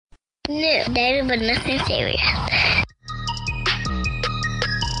No, dating but nothing serious.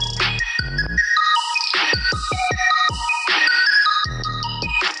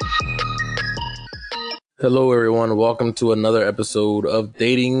 Hello, everyone. Welcome to another episode of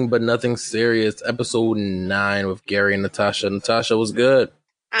Dating But Nothing Serious, episode 9 with Gary and Natasha. Natasha, what's good?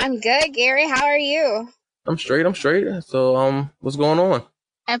 I'm good, Gary. How are you? I'm straight. So, what's going on?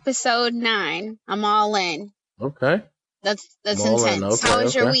 Episode 9. I'm all in. Okay. That's intense. Okay, How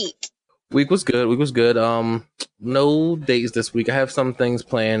was your week? Week was good. No dates this week. I have some things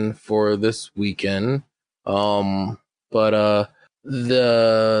planned for this weekend. This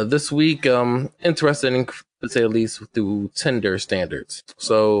week, interested in, to say at least, through Tinder standards.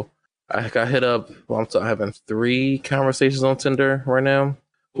 So I got hit up. Well, I'm still having 3 conversations on Tinder right now.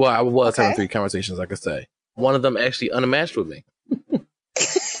 Well, I was having 3 conversations, I could say. One of them actually unmatched with me.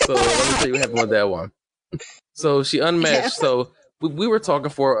 So let me tell you what happened with that one. So she unmatched. Yeah. So we were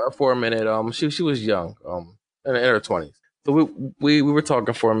talking for a minute. She was young, in her 20s. So we were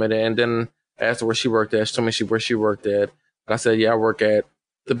talking for a minute, and then I asked her where she worked at. She told me where she worked at. I said, yeah, I work at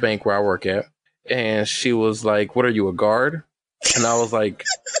the bank where I work at. And she was like, what are you, a guard? And I was like,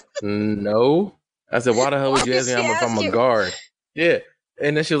 no. I said, why the hell would you ask me if I'm a guard? Yeah.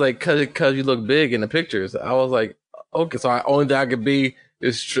 And then she was like, cause you look big in the pictures. I was like, okay, so only thing I could be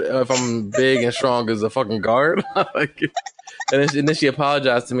is if I'm big and strong as a fucking guard. And then she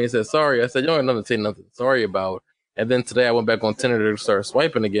apologized to me and said, sorry. I said, you don't have nothing to say nothing sorry about. And then today I went back on Tinder to start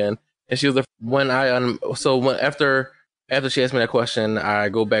swiping again. And she was like, after she asked me that question, I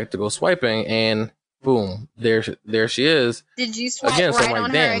go back to go swiping, and boom, there she is. Did you swipe again? So I'm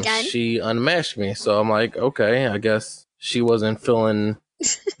like, damn, her again? She unmatched me. So I'm like, okay, I guess she wasn't feeling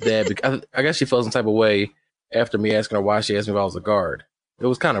that. Because I guess she felt some type of way after me asking her why she asked me if I was a guard. It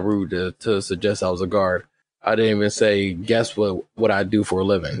was kind of rude to suggest I was a guard. I didn't even say, guess what I do for a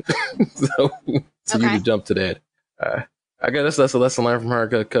living. so you to jump to that. I guess that's a lesson learned from her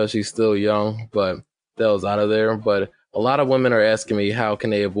because she's still young, but that was out of there. But a lot of women are asking me how can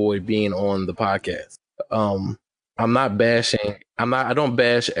they avoid being on the podcast. I'm not bashing. I don't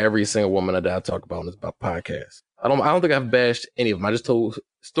bash every single woman that I talk about on this podcast. I don't think I've bashed any of them. I just told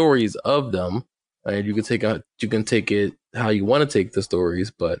stories of them, and you can take it how you want to take the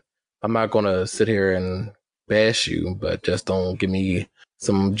stories. But I'm not gonna sit here and bash you. But just don't give me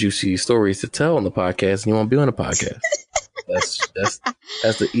some juicy stories to tell on the podcast, and you won't be on the podcast. That's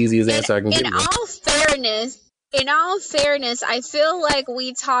the easiest answer I can give you. In all fairness, I feel like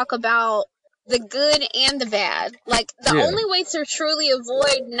we talk about the good and the bad. Like, the only way to truly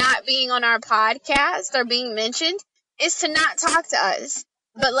avoid not being on our podcast or being mentioned is to not talk to us.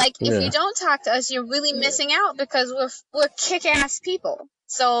 But, like, if you don't talk to us, you're really missing out because we're kick-ass people.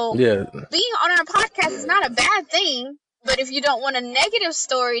 So, being on our podcast is not a bad thing. But if you don't want a negative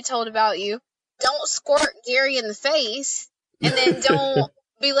story told about you, don't squirt Gary in the face. And then don't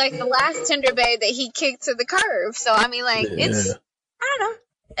be like the last Tinder babe that he kicked to the curb. So, I mean, like, it's, I don't know.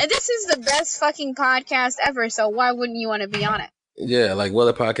 And this is the best fucking podcast ever, so why wouldn't you want to be on it? Yeah, like, what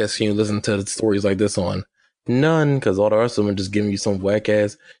other podcasts can you listen to stories like this on? None, because all the rest of them are just giving you some whack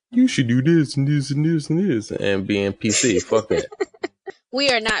ass, you should do this and this and this and this, and being PC. Fuck that.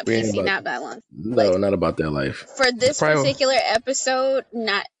 We are not PC, not that one. No, not about that life. For this particular episode,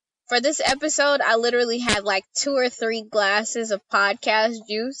 For this episode, I literally had like 2 or 3 glasses of podcast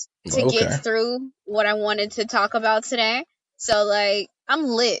juice to get through what I wanted to talk about today. So, like, I'm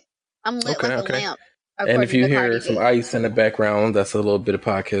lit. I'm lit like a lamp. And if you hear some ice in the background, that's a little bit of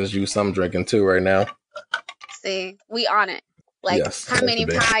podcast juice I'm drinking too right now. See, we on it. Like, how many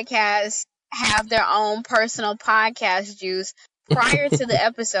podcasts have their own personal podcast juice prior to the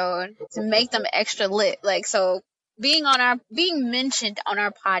episode to make them extra lit? Like, so being mentioned on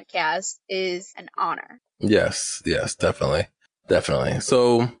our podcast is an honor. Yes, definitely.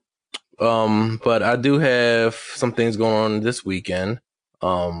 So, but I do have some things going on this weekend.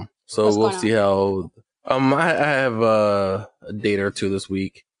 So we'll see how. I have a date or 2 this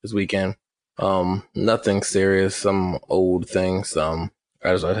weekend. Nothing serious. Some old things. I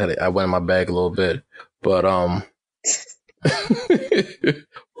went in my bag a little bit, but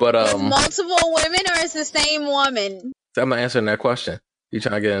multiple women, or is the same woman? I'm not answering that question. You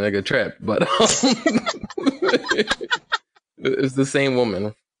trying to get a nigga trapped, but it's the same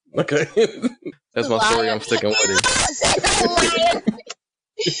woman. Okay, that's my story. I'm sticking with it.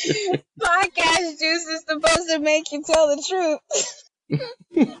 Podcast juice is supposed to make you tell the truth.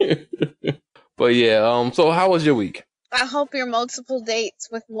 But yeah, so how was your week? I hope your multiple dates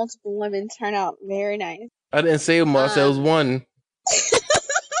with multiple women turn out very nice. I didn't say much. It was one.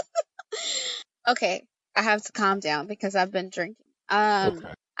 Okay, I have to calm down because I've been drinking. I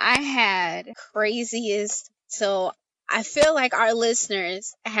I had craziest. So I feel like our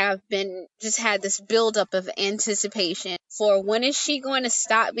listeners have been just had this buildup of anticipation for when is she going to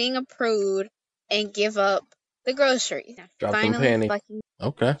stop being a prude and give up the groceries. Drop them panties.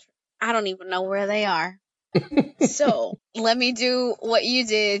 Okay. I don't even know where they are. So let me do what you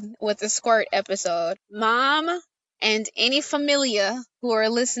did with the squirt episode. Mom and any familia who are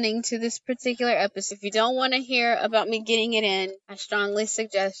listening to this particular episode, if you don't want to hear about me getting it in, I strongly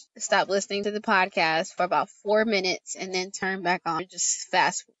suggest stop listening to the podcast for about 4 minutes and then turn back on. Just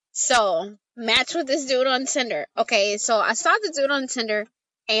fast forward. So, match with this dude on Tinder. Okay, so I saw the dude on Tinder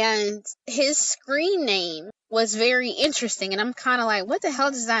and his screen name was very interesting. And I'm kind of like, what the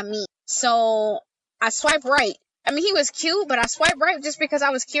hell does that mean? So, I swipe right. I mean, he was cute, but I swiped right just because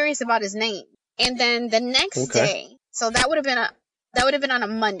I was curious about his name. And then the next day, so that would have been on a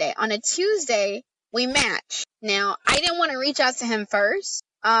Monday. On a Tuesday, we matched. Now, I didn't want to reach out to him first.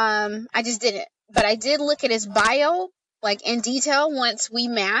 I just didn't. But I did look at his bio, like in detail once we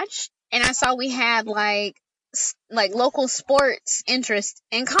matched, and I saw we had like local sports interest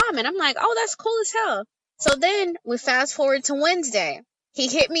in common. I'm like, oh, that's cool as hell. So then we fast forward to Wednesday. He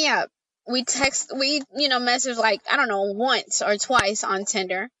hit me up. We messaged like, I don't know, once or twice on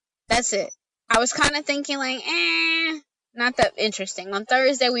Tinder. That's it. I was kind of thinking like, not that interesting. On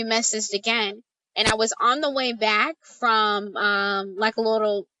Thursday, we messaged again, and I was on the way back from, I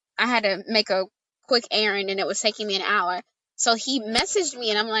had to make a quick errand, and it was taking me an hour. So he messaged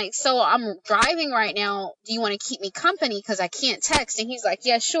me, and I'm like, so I'm driving right now. Do you want to keep me company? Because I can't text. And he's like,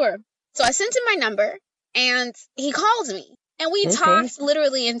 yeah, sure. So I sent him my number, and he called me. And we talked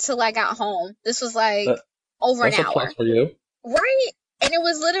literally until I got home. This was like over an hour. That's a plus for you. Right? And it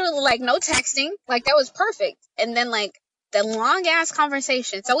was literally like no texting. Like that was perfect. And then like the long ass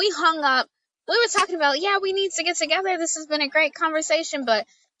conversation. So we hung up. We were talking about, yeah, we need to get together. This has been a great conversation. But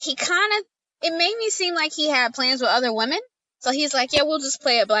he it made me seem like he had plans with other women. So he's like, yeah, we'll just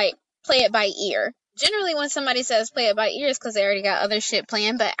play it by ear. Generally when somebody says play it by ear, it's because they already got other shit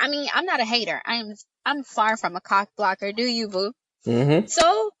planned. But I mean, I'm not a hater. I'm far from a cock blocker. Do you, boo? Mm-hmm.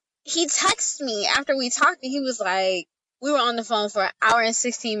 So he texted me after we talked, and he was like, we were on the phone for an hour and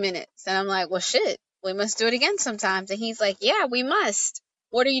 16 minutes. And I'm like, well, shit, we must do it again sometimes. And he's like, yeah, we must.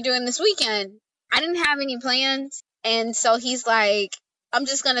 What are you doing this weekend? I didn't have any plans. And so he's like, I'm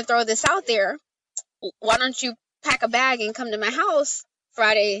just going to throw this out there. Why don't you pack a bag and come to my house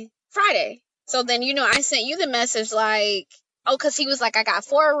Friday? So then, I sent you the message like, because he was like, I got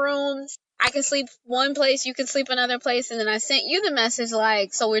 4 rooms. I can sleep one place, you can sleep another place. And then I sent you the message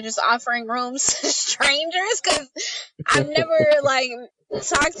like, so we're just offering rooms to strangers? Because I've never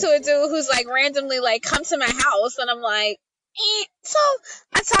talked to a dude who's like randomly like, come to my house. And I'm like, So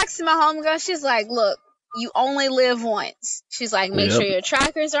I talked to my homegirl. She's like, look, you only live once. She's like, make sure your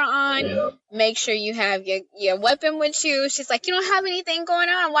trackers are on. Make sure you have your weapon with you. She's like, you don't have anything going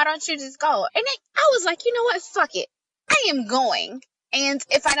on. Why don't you just go? And then I was like, you know what? Fuck it. I am going. And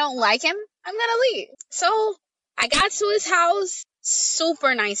if I don't like him, I'm gonna leave. So I got to his house.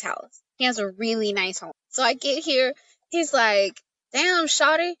 Super nice house. He has a really nice home. So I get here. He's like, damn,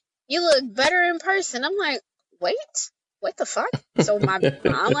 shawty, you look better in person. I'm like, wait, what the fuck? So my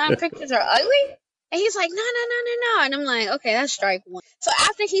online pictures are ugly? And he's like, no. And I'm like, okay, that's strike one. So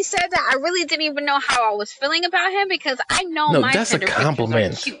after he said that, I really didn't even know how I was feeling about him because I know my Tinder pictures are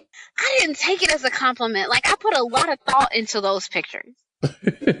cute. I didn't take it as a compliment. Like, I put a lot of thought into those pictures.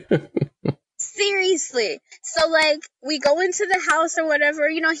 Seriously. So, like, we go into the house or whatever.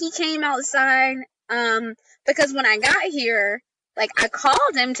 He came outside because when I got here, like, I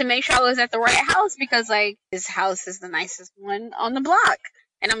called him to make sure I was at the right house because, like, his house is the nicest one on the block.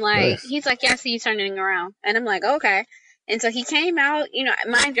 And I'm like, He's like, yeah, I see you turning around. And I'm like, okay. And so he came out,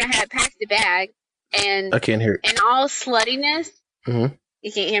 mind you, I had packed the bag. And I can't hear it. In all sluttiness. Mm-hmm.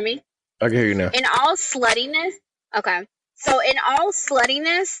 You can't hear me? I can hear you now. In all sluttiness. Okay. So in all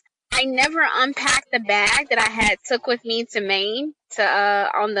sluttiness, I never unpacked the bag that I had took with me to Maine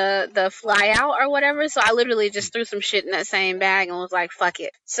on the fly out or whatever. So I literally just threw some shit in that same bag and was like, fuck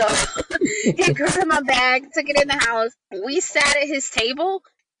it. So he grabbed my bag, took it in the house. We sat at his table,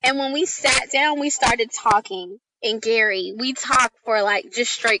 and when we sat down, we started talking. And Gary, we talked for like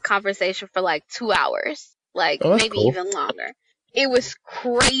just straight conversation for like 2 hours, like maybe even longer. It was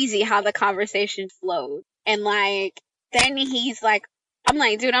crazy how the conversation flowed. And like, then he's like, I'm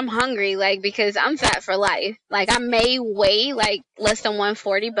like, dude, I'm hungry, like, because I'm fat for life. Like, I may weigh, like, less than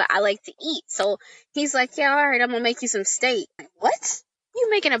 140, but I like to eat. So he's like, yeah, all right, I'm gonna make you some steak. Like, what?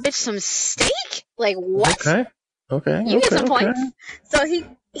 You making a bitch some steak? Like, what? Okay. You get some points. So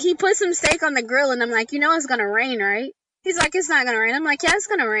he put some steak on the grill, and I'm like, it's gonna rain, right? He's like, it's not gonna rain. I'm like, yeah, it's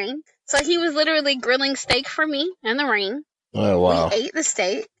gonna rain. So he was literally grilling steak for me in the rain. Oh, wow. We ate the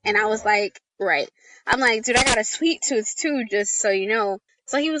steak, and I was like, right. I'm like, dude, I got a sweet tooth too, just so you know.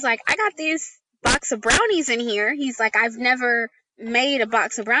 So he was like, I got this box of brownies in here. He's like, I've never made a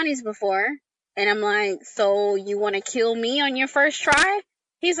box of brownies before. And I'm like, so you want to kill me on your first try?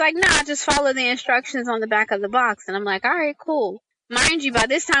 He's like, nah, just follow the instructions on the back of the box. And I'm like, all right, cool. Mind you, by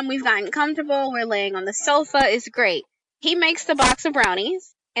this time we've gotten comfortable. We're laying on the sofa. It's great. He makes the box of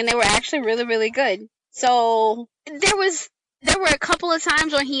brownies, and they were actually really, really good. So there were a couple of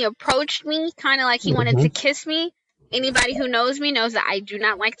times when he approached me, kind of like he wanted to kiss me. Anybody who knows me knows that I do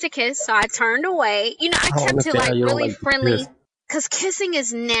not like to kiss, so I turned away. You know, I kept it like really friendly. Because kissing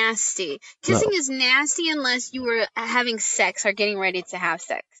is nasty. Kissing is nasty unless you were having sex or getting ready to have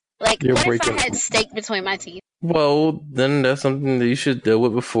sex. Like, what if I had steak between my teeth? Well, then that's something that you should deal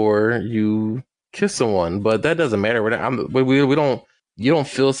with before you kiss someone. But that doesn't matter. We don't. You don't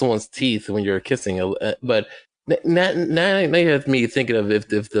feel someone's teeth when you're kissing. But now you have me thinking of if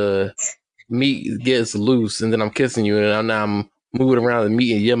the meat gets loose and then I'm kissing you and I'm moving around the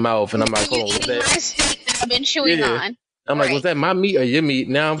meat in your mouth and I'm like, hold on, eating my steak that I've been chewing on. I'm like, was that my meat or your meat?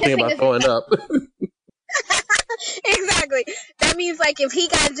 Now I'm thinking about throwing up. Exactly. That means, like, if he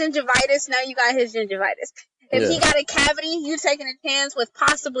got gingivitis, now you got his gingivitis. If he got a cavity, you taking a chance with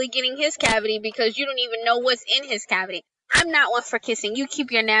possibly getting his cavity because you don't even know what's in his cavity. I'm not one for kissing. You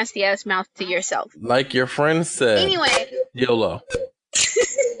keep your nasty ass mouth to yourself. Like your friend said. Anyway. YOLO.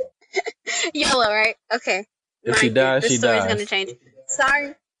 YOLO, right? Okay. If she dies, she dies. The story's going to change.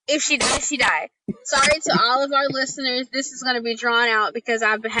 Sorry. If she dies, she died. Sorry to all of our listeners. This is going to be drawn out because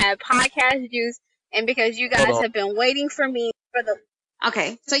I've had podcast juice and because you guys have been waiting for me for the...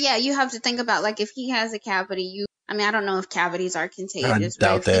 Okay. So, yeah, you have to think about, like, if he has a cavity, I don't know if cavities are contagious,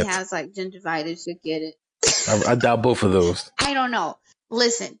 but if he has, like, gingivitis, you get it. I doubt both of those. I don't know.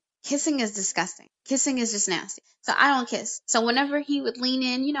 Listen, kissing is disgusting. Kissing is just nasty. So I don't kiss. So whenever he would lean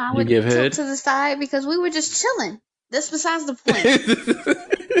in, I would tilt to the side because we were just chilling. That's besides the point.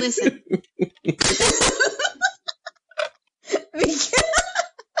 Listen.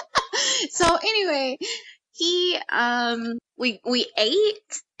 So anyway, we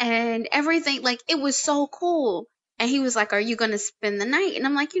ate and everything, like, it was so cool. And he was like, are you going to spend the night? And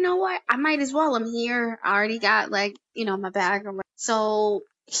I'm like, you know what? I might as well. I'm here. I already got, like, my bag. Or whatever. So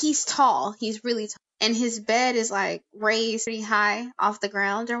he's tall. He's really tall. And his bed is, like, raised pretty high off the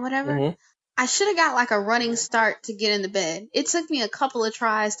ground or whatever. Mm-hmm. I should have got, like, a running start to get in the bed. It took me a couple of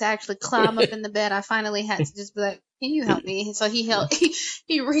tries to actually climb up in the bed. I finally had to just be like, can you help me? So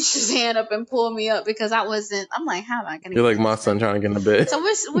he reached his hand up and pulled me up because I'm like, how am I going to You're like my son trying to get in the bed. So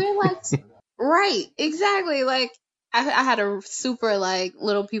we're like, right, exactly. Like, I had a super, like,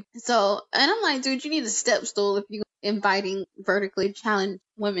 little people. So, and I'm like, dude, you need a step stool if you're inviting vertically challenged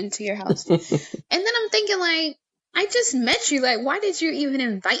women to your house. And then I'm thinking, like, I just met you. Like, why did you even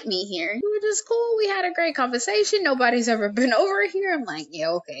invite me here? You were just cool. We had a great conversation. Nobody's ever been over here. I'm like, yeah,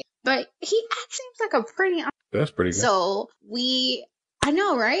 okay. But he actually was like a pretty... That's pretty good. So I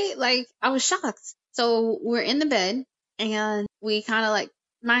know, right? Like, I was shocked. So we're in the bed and we kind of like,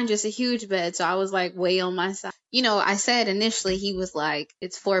 mind you, it's a huge bed, so I was like way on my side. I said initially he was like,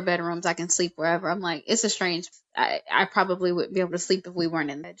 it's 4 bedrooms, I can sleep wherever. I'm like, it's a strange, I probably wouldn't be able to sleep if we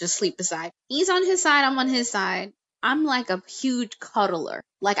weren't in bed, just sleep beside. He's on his side, I'm on his side. I'm like a huge cuddler.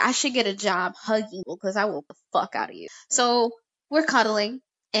 Like, I should get a job hugging people because I will the fuck out of you. So we're cuddling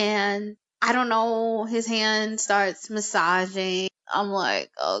and I don't know, his hand starts massaging. I'm like,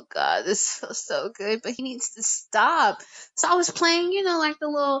 oh God, this feels so good, but he needs to stop. So I was playing, like the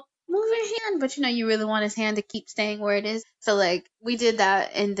little moving hand, but you really want his hand to keep staying where it is. So like we did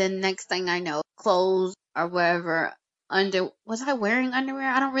that, and then next thing I know, clothes or whatever, was I wearing underwear?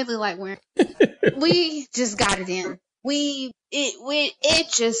 I don't really like wearing. We just got it in.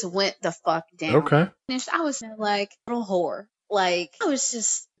 It just went the fuck down. Okay. I was like a little whore. Like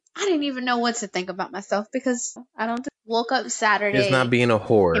I didn't even know what to think about myself because I don't woke up Saturday. It's not being a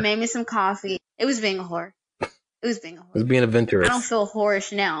whore. He made me some coffee. It was being a whore. It's being adventurous. I don't feel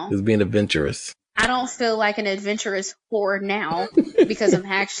whorish now. It's being adventurous. I don't feel like an adventurous whore now because I'm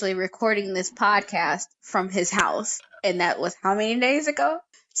actually recording this podcast from his house. And that was how many days ago?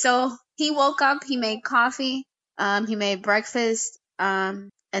 So he woke up, he made coffee, he made breakfast, and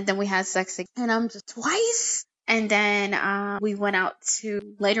then we had sex again. And I'm just twice. And then we went out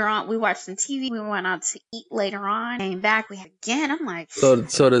later on, we watched some TV, we went out to eat later on, came back, we had again. I'm like, so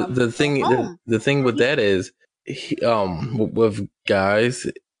the thing with that is, with guys,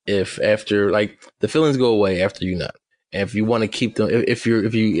 if after, like, the feelings go away after you nut, And if you want to keep them, if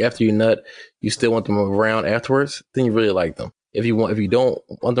you after you nut, you still want them around afterwards, then you really like them. If you don't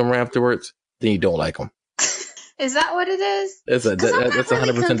want them around afterwards, then you don't like them. Is that what it is? That's I'm not that's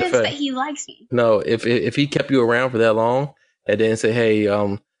really 100% the convinced fact. that he likes me. No, if he kept you around for that long and then say, hey,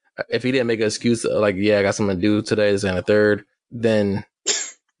 if he didn't make an excuse like, yeah, I got something to do today, this and the third, then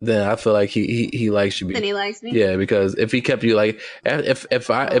I feel like he likes you. Then he likes me. Yeah, because if he kept you like, if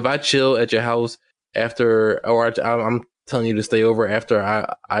I chill at your house after, or I'm telling you to stay over after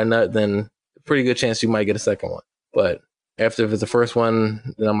I nut, then pretty good chance you might get a second one. But after if it's the first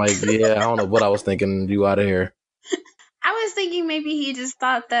one, then I'm like, yeah, I don't know what I was thinking. You out of here. I was thinking maybe he just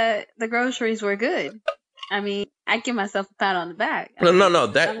thought that the groceries were good. I mean, I give myself a pat on the back. No.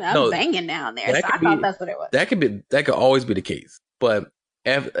 I'm banging down there, so I thought that's what it was. That could always be the case, but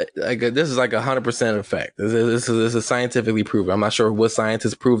this is like 100% a fact. This is scientifically proven. I'm not sure what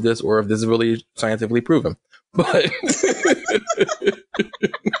scientists prove this or if this is really scientifically proven, but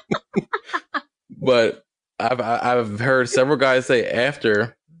but I've heard several guys say,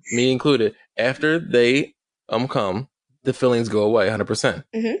 after, me included, after they come, the feelings go away 100%.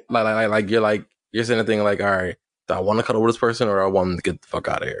 Mm-hmm. Like you're saying a thing like, all right, do I want to cuddle with this person or I want them to get the fuck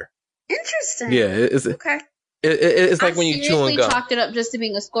out of here? Interesting. Yeah, it's okay. It's like when you chewing gum. I chalked it up just to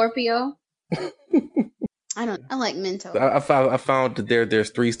being a Scorpio. I like Mentos. I found that there's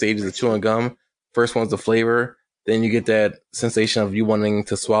 3 stages of chewing gum. First one's the flavor. Then you get that sensation of you wanting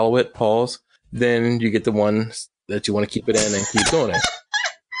to swallow it. Pause. Then you get the one that you want to keep it in and keep doing it.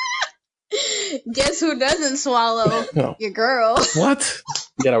 Guess who doesn't swallow? No. Your girl. What?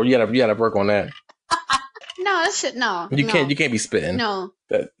 You gotta work on that. No, that shit. No. You can't be spitting. No.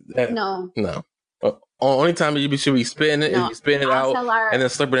 No. Only time you should be spitting it is you spitting it out and then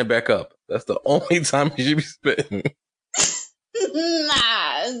slurping it back up. That's the only time you should be spitting.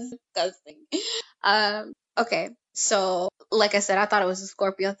 Nah, it's disgusting. Okay, so like I said, I thought it was a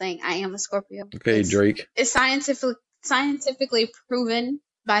Scorpio thing. I am a Scorpio. Okay, Drake. It's scientifically proven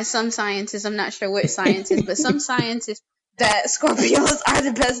by some scientists. I'm not sure which scientists, but some scientists that Scorpios are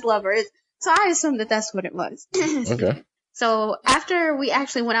the best lovers. So I assume that that's what it was. Okay. So after we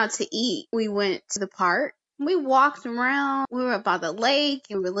actually went out to eat, we went to the park. We walked around. We were by the lake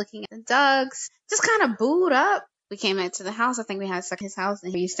and we were looking at the ducks. Just kind of booed up. We came back to the house. I think we had stuck his house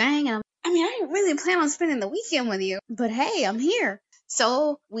and he was staying. And I didn't really plan on spending the weekend with you, but hey, I'm here.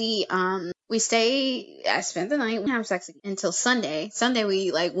 So we stayed. I spent the night. We didn't have sex until Sunday. Sunday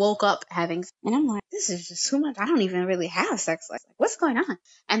we woke up having, and I'm like, this is just too much. I don't even really have sex. Like, what's going on?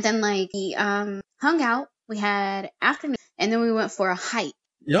 And then he hung out. We had afternoon, and then we went for a hike.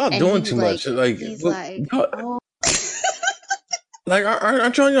 Y'all doing too much. He's oh.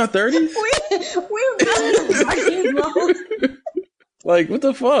 Aren't you on your 30s? We're both like, what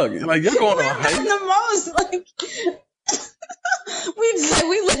the fuck? Like, you're going on a hike? The most,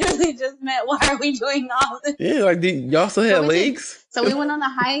 we literally just met. Why are we doing all this? Yeah, y'all still had legs? So we went on a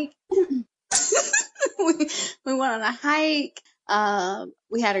hike. we went on a hike.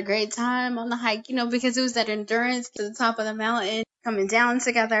 We had a great time on the hike, because it was that endurance to the top of the mountain, coming down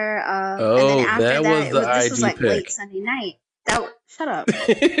together. And then after this was like late Sunday night. Shut up.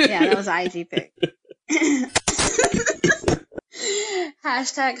 Yeah, that was an IG pic.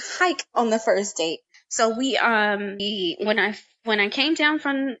 Hashtag hike on the first date. So when I came down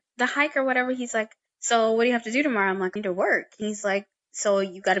from the hike or whatever, he's like, so what do you have to do tomorrow? I'm like, I need to work. He's like, so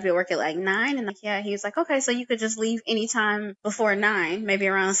you got to be at work at 9? And yeah, he was like, okay, so you could just leave anytime before 9, maybe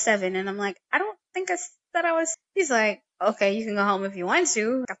around 7. And I'm like, I don't think I said I was. He's like, okay, you can go home if you want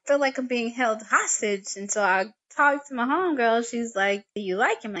to. I feel like I'm being held hostage. And so I talked to my homegirl. She's like, do you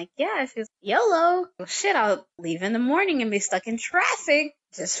like him? I'm like, yeah. She's YOLO. Well, shit, I'll leave in the morning and be stuck in traffic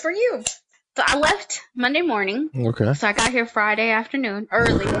just for you. So I left Monday morning. Okay. So I got here early Friday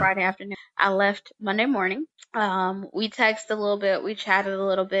afternoon. I left Monday morning. We texted a little bit. We chatted a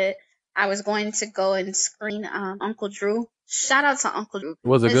little bit. I was going to go and screen Uncle Drew. Shout out to Uncle Drew.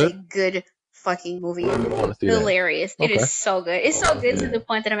 Was it good? It's a good fucking movie. Hilarious. Okay. It is so good. It's so good to the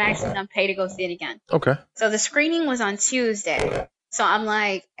point that I'm actually going to pay to go see it again. Okay. So the screening was on Tuesday. So I'm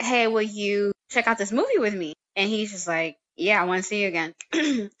like, hey, will you check out this movie with me? And he's just like, yeah, I want to see you again.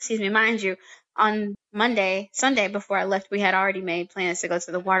 Excuse me. Mind you, on Sunday before I left, we had already made plans to go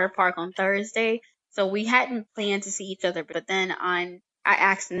to the water park on Thursday. So we hadn't planned to see each other. But then I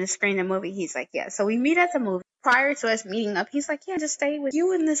asked him to screen the movie. He's like, yeah. So we meet at the movie. Prior to us meeting up, he's like, yeah, just stay with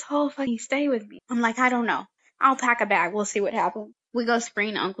you and this whole fucking stay with me. I'm like, I don't know. I'll pack a bag. We'll see what happens. We go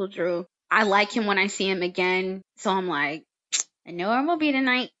screen Uncle Drew. I like him when I see him again. So I'm like, I know where I'm going to be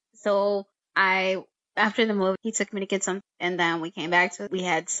tonight. So after the movie, he took me to get something, and then we came back to it. We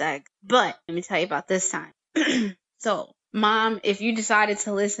had sex. But let me tell you about this time. So, Mom, if you decided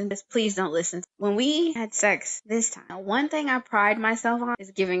to listen to this, please don't listen. When we had sex this time, one thing I pride myself on is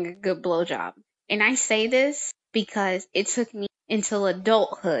giving a good blowjob. And I say this because it took me until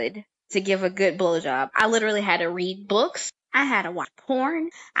adulthood to give a good blowjob. I literally had to read books. I had to watch porn.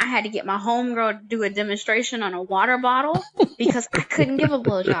 I had to get my homegirl to do a demonstration on a water bottle because I couldn't give a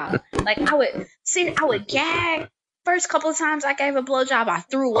blowjob. Like, I would gag. First couple of times I gave a blowjob, I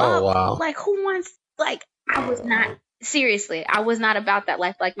threw up. Oh, wow. Like, who wants, like, I was not about that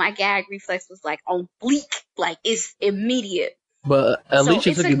life. Like, my gag reflex was, like, on bleak. Like, it's immediate. But at So least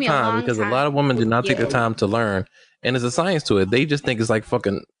you it took took your me a time long because a time. lot of women do not take Yeah. the time to learn. And there's a science to it. They just think it's like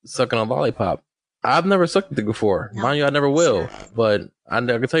fucking sucking a lollipop. I've never sucked it before. No. Mind you, I never will. But I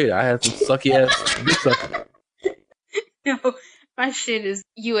can tell you, I had some sucky ass dick sucking. No, my shit is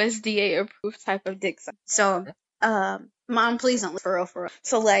USDA approved type of dick suck. So, Mom, please don't, for real.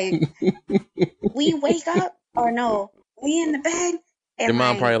 So, like, we wake up, or no, we in the bed, and Your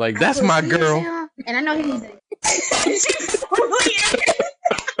mom probably like, I that's put my Swedish girl. down, and I know he's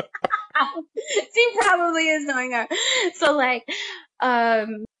she probably is knowing her. So, like,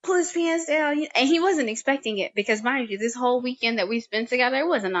 pull his pants down, and he wasn't expecting it because, mind you, this whole weekend that we spent together, it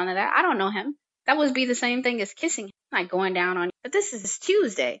wasn't none of that. I don't know him. That would be the same thing as kissing him, like going down on you. But this is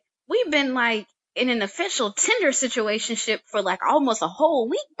Tuesday. We've been like in an official Tinder situationship for like almost a whole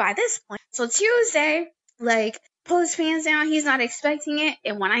week by this point. So Tuesday, like, pull his pants down. He's not expecting it.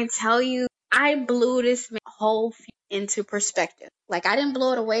 And when I tell you, I blew this whole into perspective. Like, I didn't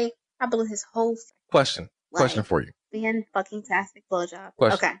blow it away. I blew his whole Question for you. being fucking tastic blowjob.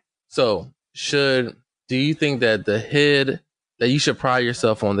 Question. Okay. So, do you think that that you should pride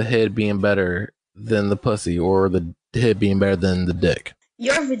yourself on the head being better than the pussy or the head being better than the dick?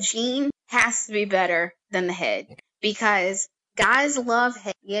 Your vagine has to be better than the head because guys love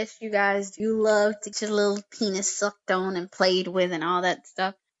head. Yes, you guys do love to get your little penis sucked on and played with and all that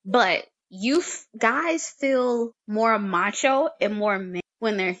stuff. But guys feel more macho and more men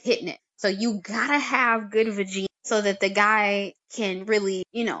when they're hitting it. So you gotta have good vagine so that the guy can really,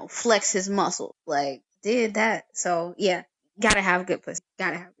 flex his muscle. Like, did that. So yeah, gotta have good pussy.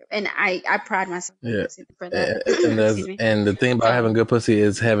 Gotta have good. And I pride myself for that. Excuse me. And the thing about having good pussy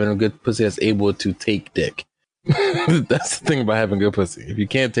is having a good pussy that's able to take dick. That's the thing about having good pussy. If you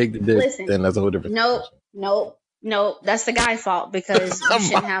can't take the dick, then that's a whole different Nope. That's the guy's fault because you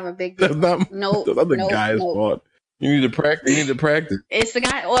shouldn't have a big dick. That's not the guy's fault. You need to practice. It's the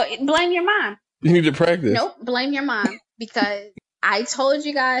guy. Well, blame your mom. You need to practice. Nope, blame your mom because I told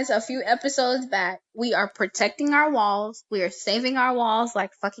you guys a few episodes back, we are protecting our walls. We are saving our walls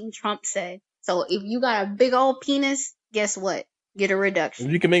like fucking Trump said. So if you got a big old penis, guess what? Get a reduction.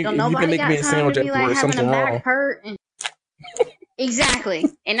 You can make me a sandwich after like something wrong. Hurt and exactly.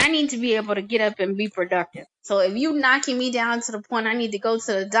 And I need to be able to get up and be productive. So if you knocking me down to the point I need to go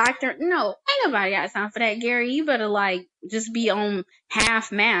to the doctor, no, ain't nobody got time for that, Gary. You better like just be on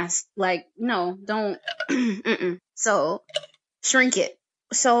half mast. Like, no, don't. So shrink it.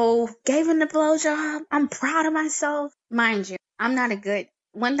 So gave him the blowjob. I'm proud of myself. Mind you,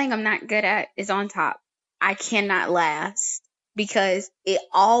 one thing I'm not good at is on top. I cannot last because it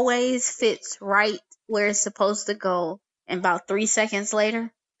always fits right where it's supposed to go. And about 3 seconds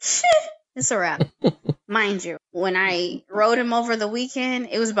later, it's a wrap. Mind you, when I rode him over the weekend,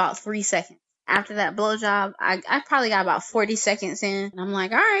 it was about 3 seconds. After that blowjob, I probably got about 40 seconds in. And I'm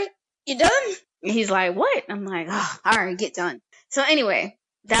like, all right, you done? And he's like, what? I'm like, oh, all right, get done. So anyway,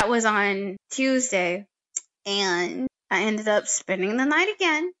 that was on Tuesday. And I ended up spending the night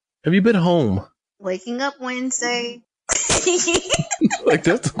again. Have you been home? Waking up Wednesday. Like,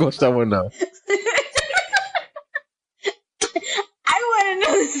 that's the question I want to know. I want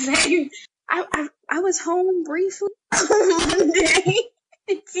to know the same. I was home briefly on Monday.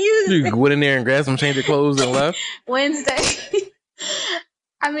 Tuesday. You went in there and grabbed some change of clothes and left? Wednesday.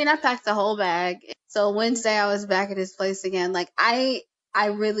 I mean, I packed the whole bag. So Wednesday I was back at his place again. Like, I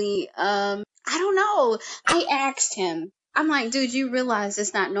really, I don't know. I asked him. I'm like, dude, you realize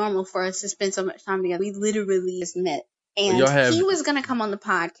it's not normal for us to spend so much time together. We literally just met. And he was going to come on the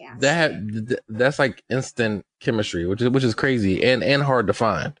podcast. That's like instant chemistry, which is crazy and hard to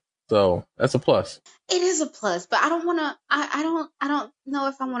find. So that's a plus. It is a plus, but I don't want to, I don't know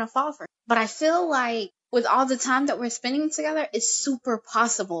if I want to fall for it. But I feel like with all the time that we're spending together, it's super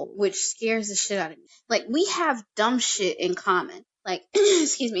possible, which scares the shit out of me. Like, we have dumb shit in common. Like,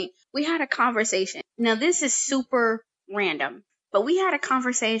 excuse me, we had a conversation. Now, this is super random, but we had a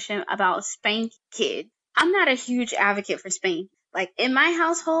conversation about spank kid. I'm not a huge advocate for spank. Like, in my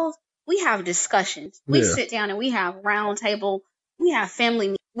household, we have discussions. We sit down and we have round table. We have family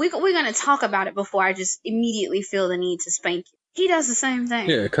meetings. we're gonna talk about it before I just immediately feel the need to spank you. He does the same thing.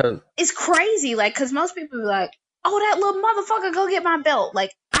 Yeah, cause it's crazy. Like, cause most people be like, "Oh, that little motherfucker, go get my belt."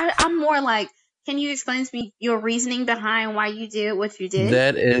 Like, I'm more like, can you explain to me your reasoning behind why you did what you did?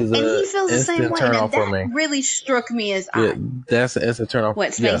 that is, and he feels the same way. Turn And off for me. that really struck me as Yeah, odd. that's an instant turn off.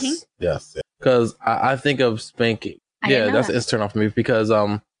 What, spanking? Yes. Because I think of spanking. Yeah, that's an instant turn off for me because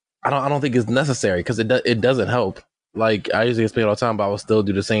I don't think it's necessary because it doesn't help. Like I usually get spanked all the time, but I will still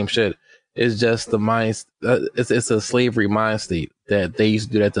do the same shit. It's just the mind. It's a slavery mind state that they used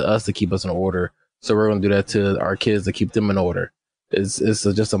to do that to us to keep us in order. So we're gonna do that to our kids to keep them in order. It's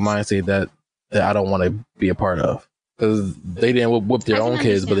just a mind state that I don't want to be a part of because they didn't whip their own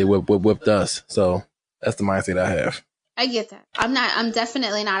kids, but they whipped us. So that's the mindset I have. I get that. I'm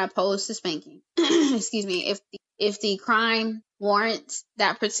definitely not opposed to spanking. Excuse me. If the crime warrants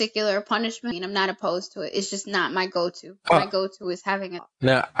that particular punishment, I'm not opposed to it. It's just not my go-to. My go-to is having it.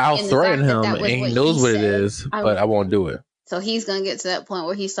 Now I'll threaten him, and he knows what it is, but I won't do it. So he's gonna get to that point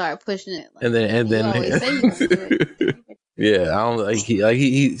where he started pushing it, like, and then you always say you're gonna do it. Yeah, I don't like he'll be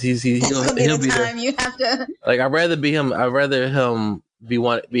the time you have to. Like I'd rather be him. I'd rather him be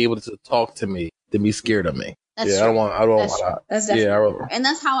able to talk to me than be scared of me. That's true. I don't want. That's definitely and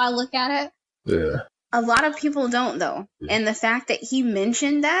that's how I look at it. Yeah. A lot of people don't though, and the fact that he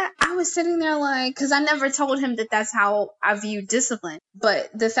mentioned that, I was sitting there like, because I never told him that that's how I view discipline. But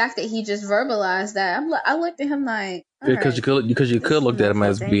the fact that he just verbalized that, I looked at him like, because you could look at him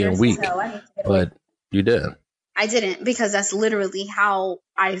as being weak, but you didn't. I didn't, because that's literally how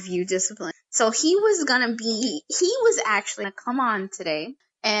I view discipline. So he was actually gonna come on today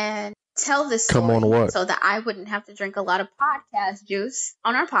and tell this story. Come on what? So that I wouldn't have to drink a lot of podcast juice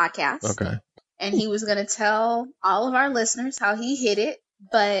on our podcast. Okay. And he was going to tell all of our listeners how he hit it,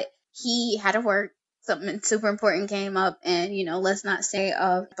 but he had to work. Something super important came up, and, let's not say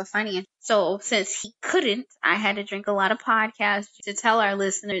of a financial. So since he couldn't, I had to drink a lot of podcasts to tell our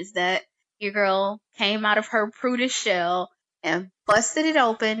listeners that your girl came out of her prudish shell and busted it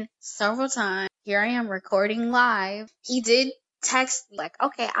open several times. Here I am recording live. He did text me like,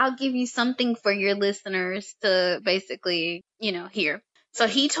 okay, I'll give you something for your listeners to basically, hear. So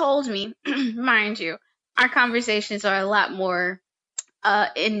he told me, mind you, our conversations are a lot more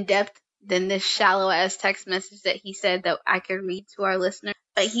in-depth than this shallow-ass text message that he said that I could read to our listeners.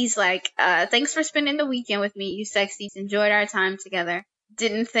 But he's like, thanks for spending the weekend with me, you sexies. Enjoyed our time together.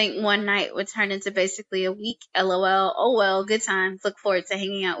 Didn't think one night would turn into basically a week. LOL. Oh well, good times. Look forward to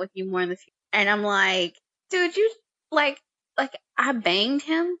hanging out with you more in the future. And I'm like, dude, you, like I banged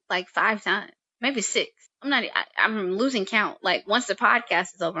him like 5 times. Maybe 6. I'm losing count. Like, once the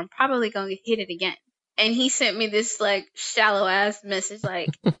podcast is over, I'm probably going to hit it again. And he sent me this, like, shallow-ass message, like,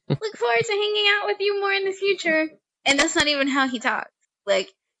 look forward to hanging out with you more in the future. And that's not even how he talks.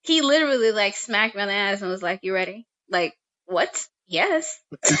 Like, he literally, like, smacked me on the ass and was like, you ready? Like, what? Yes.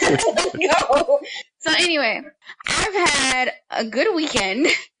 No. So anyway, I've had a good weekend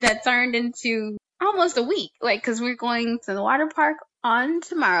that turned into almost a week. Like, because we're going to the water park on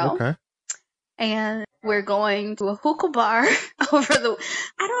tomorrow. Okay. And we're going to a hookah bar I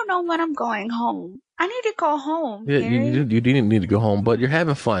don't know when I'm going home. I need to go home. Yeah, you didn't need to go home, but you're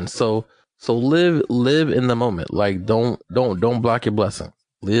having fun. So live in the moment. Like, don't block your blessing.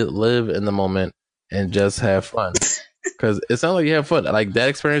 Live in the moment and just have fun. Because it sounds like you have fun. Like that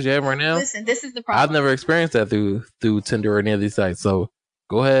experience you have right now. Listen, this is the problem. I've never experienced that through Tinder or any of these sites. So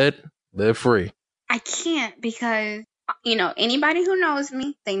go ahead, live free. I can't, because anybody who knows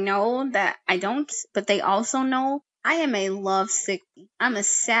me, they know that I don't, but they also know I am a love sick. I'm a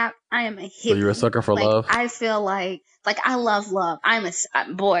sap. I am a hippie. So you're a sucker for love? I feel like I love love. I'm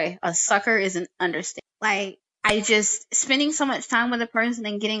a sucker is an understatement. Like, I just, spending so much time with a person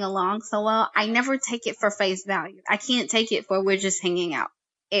and getting along so well, I never take it for face value. I can't take it for we're just hanging out.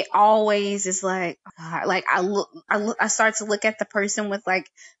 It always is like, God, like I start to look at the person with like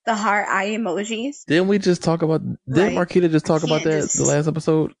the heart eye emojis. Didn't Marquita just talk about that the last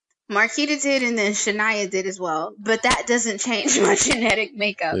episode? Marquita did, and then Shania did as well. But that doesn't change my genetic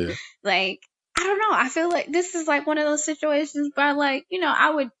makeup. Yeah. Like, I don't know. I feel like this is like one of those situations where, like,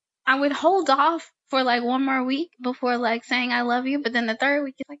 I would hold off for like one more week before like saying I love you. But then the third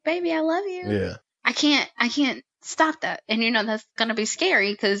week, it's like, baby, I love you. Yeah. I can't stop that. And that's going to be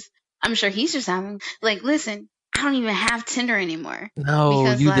scary, because I'm sure he's just having, like, listen, I don't even have Tinder anymore. No,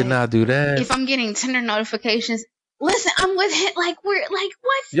 because, you did not do that. If I'm getting Tinder notifications, listen, I'm with him. Like, we're like,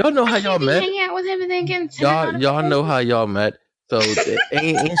 what? Y'all know how y'all met. Hang out with him and then getting Tinder y'all know how y'all met. So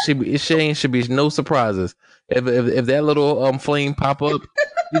it should be no surprises. If that little flame pop up,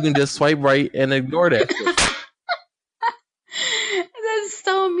 you can just swipe right and ignore that. That's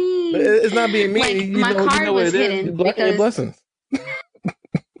so mean? It's not being mean. Like, you my know, card you know what was it is. hidden You're blocking your because- blessings.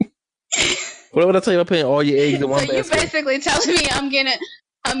 What would I tell you about putting all your eggs in one So you basket? basically telling me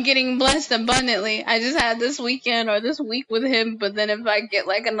I'm getting blessed abundantly. I just had this weekend or this week with him, but then if I get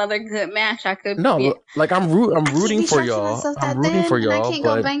like another good match, I could. No, like I'm rooting for y'all. I'm rooting for y'all. I can't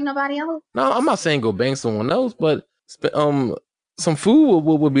but go bang nobody else. no, I'm not saying go bang someone else, but some food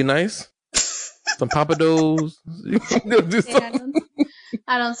would be nice. Some papados. Do something.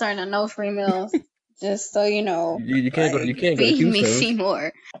 I don't serve no free meals. Just so you know. You can't go. You can't go to Feed me Houston's.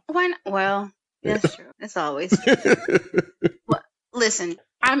 Seymour. Why not? Well, that's true. It's always true. Well, listen,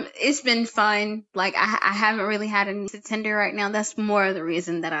 it's been fun. Like I haven't really had any to Tinder right now. That's more of the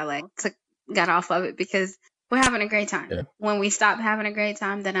reason that I got off of it because we're having a great time. Yeah. When we stop having a great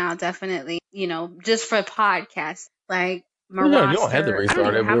time, then I'll definitely, just for podcasts, like my No, roster. you don't have to I restart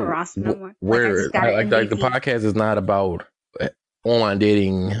don't it. even have a roster no more. Where I just got an like the MVP. podcast is not about online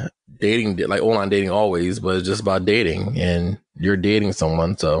dating like online dating always, but it's just about dating and you're dating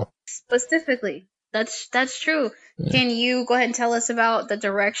someone. So Specifically, that's true. Yeah. Can you go ahead and tell us about the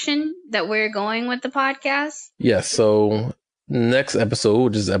direction that we're going with the podcast? yes, so next episode,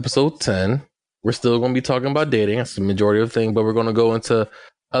 which is episode 10, we're still going to be talking about dating. That's the majority of the thing, but we're going to go into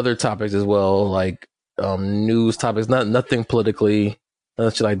other topics as well, like news topics, nothing politically,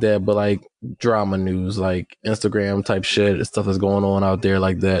 nothing like that, but like drama news, like Instagram type shit, stuff that's going on out there,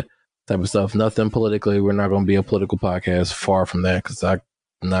 like that type of stuff. Nothing politically. We're not going to be a political podcast. Far from that, because I'm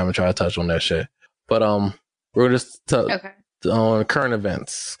not even trying to touch on that shit. But we're just Okay. on current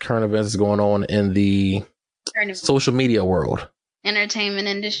events. Current events is going on in the social media world. Entertainment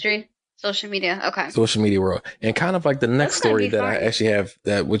industry, social media. Okay. Social media world, and kind of like the next That's gonna story be that I fun. actually have,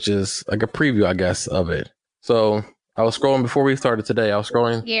 that which is like a preview, I guess, of it. So I was scrolling before we started today. I was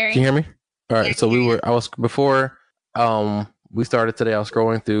scrolling. Gary. Can you hear me? All right. So I was before we started today. I was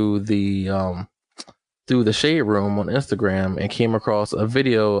scrolling through the Shade Room on Instagram and came across a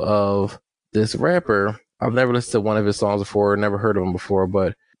video of this rapper. I've never listened to one of his songs before, never heard of him before,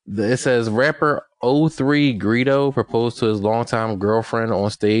 but it says rapper O3 Greedo proposed to his longtime girlfriend on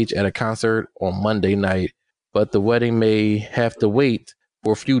stage at a concert on Monday night, but the wedding may have to wait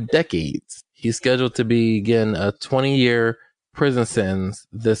for a few decades. He's scheduled to begin a 20-year prison sentence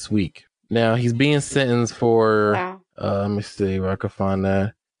this week. Now he's being sentenced for Wow. let me see where I can find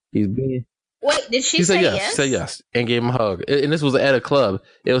that. Wait, did she He say said yes. yes? She said yes and gave him a hug. And this was at a club.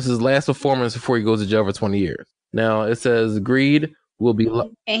 It was his last performance before he goes to jail for 20 years. Now it says Greed will be.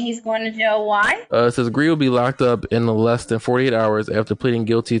 And he's going to jail. Why? It says Greed will be locked up in less than 48 hours after pleading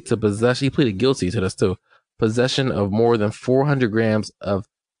guilty to possession. He pleaded guilty to this too. Possession of more than 400 grams of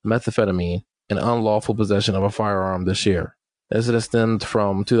methamphetamine and unlawful possession of a firearm this year. This is stemmed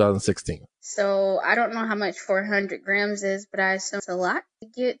from 2016. So I don't know how much 400 grams is, but I assume it's a lot to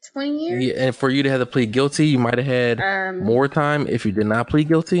get 20 years. Yeah, and for you to have to plead guilty, you might have had more time if you did not plead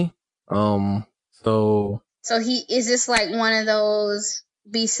guilty. So Is this like one of those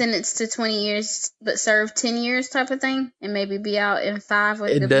be sentenced to 20 years but serve 10 years type of thing, and maybe be out in 5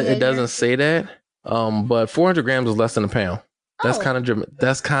 with good it behavior? doesn't say that. But 400 grams is less than a pound. That's Oh. kind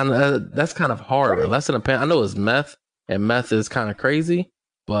of hard. Right. Less than a pound. I know it's meth, and meth is kind of crazy,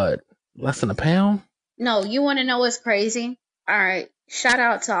 but less than a pound. No, you want to know what's crazy? All right, shout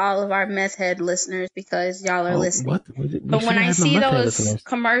out to all of our meth head listeners because y'all are listening. What? But when I see those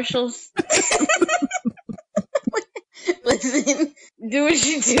commercials, listen, do what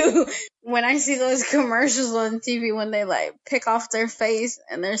you do. When I see those commercials on TV when they like pick off their face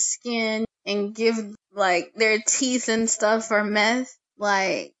and their skin and give like their teeth and stuff for meth,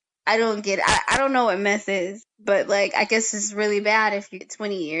 like I don't get it. I don't know what meth is, but like I guess it's really bad if you get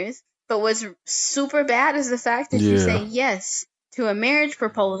 20 years. But what's super bad is the fact that you Yeah. say yes to a marriage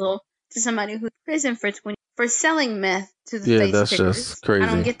proposal to somebody who's in prison for 20 for selling meth to the Yeah, face that's pickers. just crazy.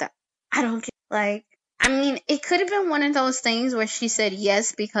 I don't get that. I don't get like. I mean, it could have been one of those things where she said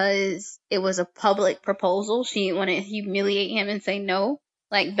yes because it was a public proposal. She didn't want to humiliate him and say no.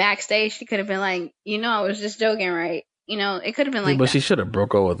 Like backstage, she could have been like, I was just joking, right? It could have been like but that. she should have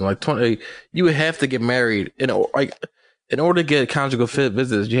broke up with him. Like 20, you would have to get married. In order to get conjugal fit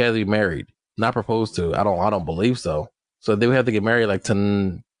visits, you have to be married, not proposed to. I don't believe so. So they would have to get married like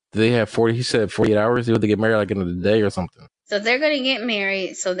they have 40. He said 48 hours. They would have to get married like in a day or something. So they're going to get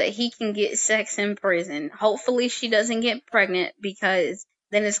married so that he can get sex in prison. Hopefully she doesn't get pregnant because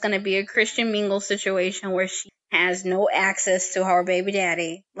then it's going to be a Christian Mingle situation where she has no access to her baby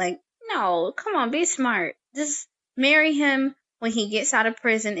daddy. Like, no, come on, be smart. Just marry him when he gets out of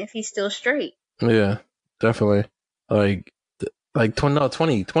prison if he's still straight. Yeah, definitely. Like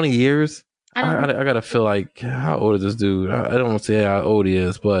 20 years. I don't know. I gotta feel like, how old is this dude? I don't want to say how old he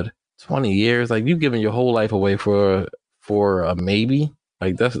is, but 20 years. Like, you've given your whole life away for a maybe.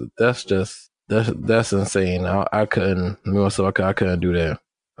 Like, that's insane. I couldn't, me myself, I couldn't do that.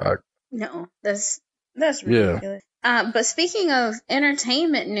 No, that's ridiculous. Yeah. But speaking of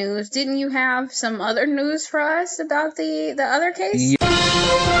entertainment news, didn't you have some other news for us about the other case?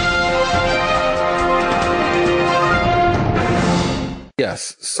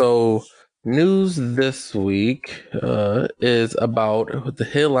 Yes. So news this week is about the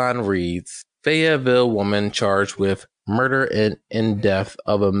headline reads: Fayetteville woman charged with murder and death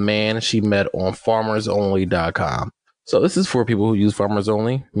of a man she met on FarmersOnly.com. So this is for people who use Farmers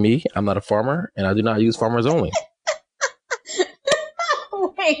Only. Me, I'm not a farmer, and I do not use Farmers Only.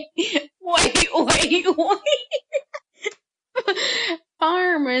 Wait.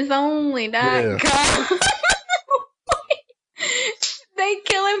 FarmersOnly.com. Yeah. They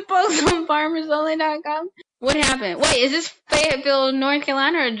killing folks on FarmersOnly.com. What happened? Wait, is this Fayetteville, North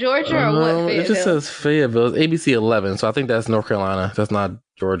Carolina, or Georgia, or what? Fayetteville? It just says Fayetteville. It's ABC 11, so I think that's North Carolina. That's not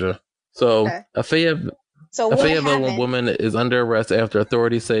Georgia. So okay. A Fayetteville woman is under arrest after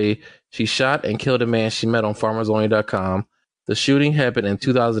authorities say she shot and killed a man she met on FarmersOnly.com. The shooting happened in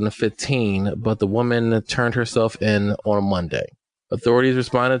 2015, but the woman turned herself in on a Monday. Authorities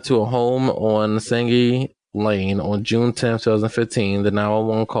responded to a home on Sangee Lane on June 10, 2015. The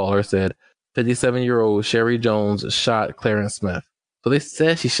 911 caller said 57-year-old Sherry Jones shot Clarence Smith. So they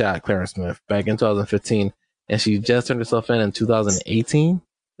said she shot Clarence Smith back in 2015, and she just turned herself in 2018.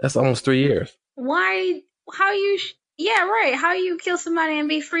 That's almost 3 years. Why? How you? Yeah, right. How you kill somebody and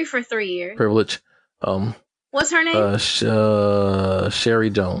be free for 3 years? Privilege. What's her name? Sherry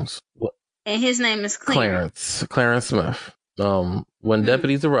Jones. And his name is Clarence Smith. When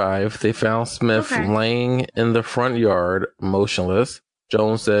deputies arrived, they found Smith laying in the front yard, motionless.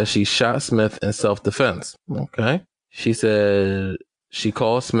 Jones says she shot Smith in self-defense. Okay. She said she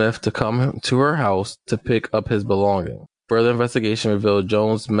called Smith to come to her house to pick up his belongings. Further investigation revealed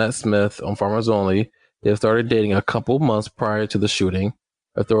Jones met Smith on Farmers Only. They started dating a couple months prior to the shooting.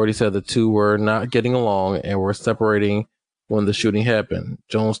 Authorities said the two were not getting along and were separating when the shooting happened.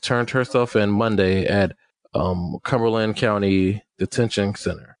 Jones turned herself in Monday at Cumberland County Detention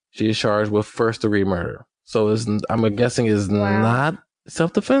Center. She is charged with first-degree murder. So I'm guessing is not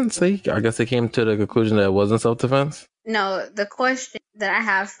self-defense. I guess they came to the conclusion that it wasn't self-defense. No, the question that I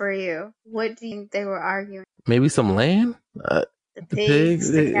have for you: what do you think they were arguing? Maybe some land. The pigs.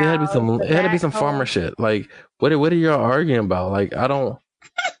 It had to be some farmer shit. Like, what are y'all arguing about? Like, I don't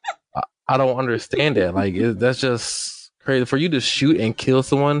understand that. Like, that's just crazy for you to shoot and kill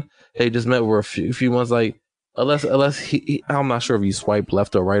someone they just met for a few months. Like, unless he I'm not sure if you swipe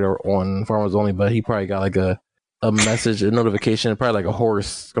left or right or on Farmers Only, but he probably got like a message, a notification, probably like a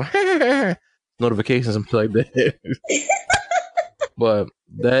horse notification, something like that. But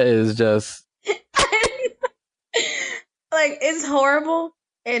that is just like, it's horrible.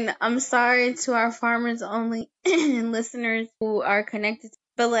 And I'm sorry to our Farmers Only listeners who are connected,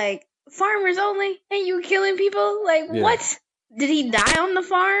 but like, Farmers Only and you killing people? Like, what? Did he die on the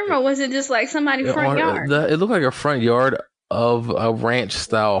farm, or was it just like somebody's front yard? It looked like a front yard of a ranch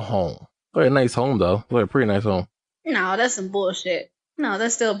style home. Like a nice home though. Like a pretty nice home. No, that's some bullshit. No,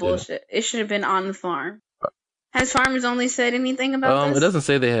 that's still bullshit. Yeah. It should have been on the farm. Has Farmers Only said anything about this? It doesn't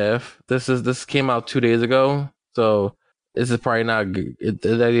say they have. This came out 2 days ago, so this is probably not good.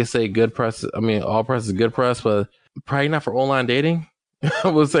 They say good press. I mean, all press is good press, but probably not for online dating. I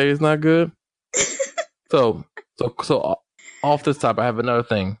would say it's not good. So off this topic, I have another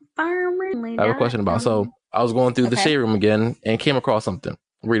thing. I have a question about. So I was going through the shade room again and came across something.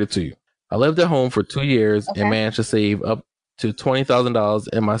 I'll read it to you. I lived at home for 2 years and managed to save up to $20,000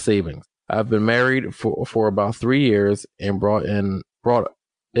 in my savings. I've been married for about 3 years and brought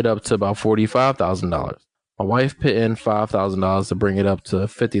it up to about $45,000. My wife put in $5,000 to bring it up to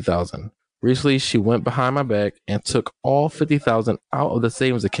 $50,000. Recently, she went behind my back and took all $50,000 out of the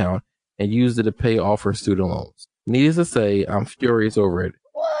savings account and used it to pay off her student loans. Needless to say, I'm furious over it.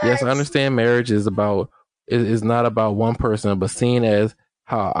 What? Yes, I understand marriage is not about one person, but seeing as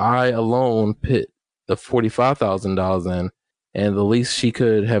how I alone put the $45,000 in, and the least she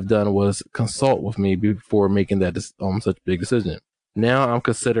could have done was consult with me before making that such a big decision. Now I'm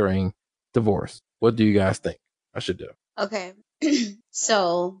considering divorce. What do you guys think I should do? Okay,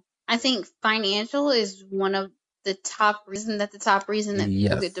 so I think financial is one of the top reason that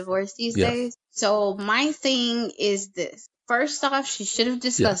people get divorced these days. So my thing is this. First off, she should have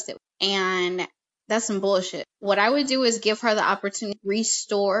discussed it. And that's some bullshit. What I would do is give her the opportunity to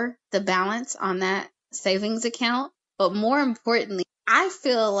restore the balance on that savings account. But more importantly, I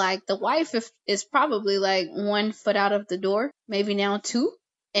feel like the wife is probably like 1 foot out of the door, maybe now 2.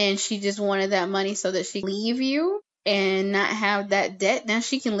 and she just wanted that money so that she could leave you and not have that debt. Now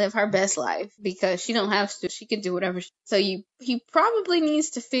she can live her best life because she don't have to. She can do whatever. So he probably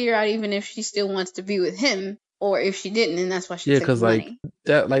needs to figure out even if she still wants to be with him or if she didn't, and that's why she took the money.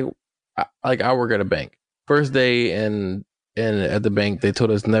 I work at a bank. First day and at the bank, they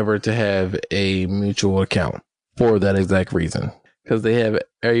told us never to have a mutual account for that exact reason, because they have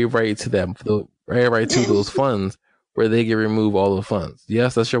every right to those funds where they can remove all the funds.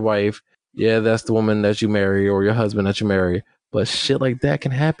 Yes, that's your wife. Yeah, that's the woman that you marry or your husband that you marry. But shit like that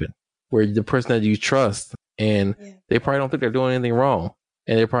can happen where the person that you trust and they probably don't think they're doing anything wrong.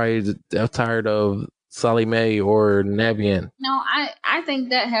 And they're probably tired of Sally Mae or Navien. No, I think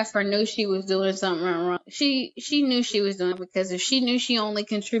that heifer knew she was doing something wrong. She knew she was doing it, because if she knew she only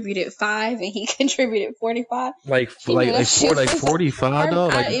contributed 5 and he contributed 45, like 45 though.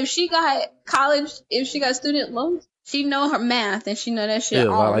 If she got student loans, she know her math and she know that shit.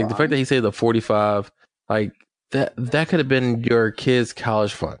 Yeah, all like wrong. the fact that he said the 45, like that could have been your kid's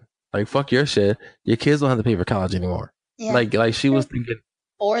college fund. Like fuck your shit. Your kids don't have to pay for college anymore. Yeah. Like she was thinking.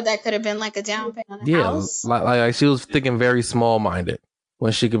 Or that could have been like a down payment on a house. Like she was thinking very small minded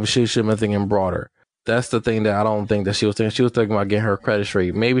when she should have been thinking broader. That's the thing that I don't think that she was thinking. She was thinking about getting her credit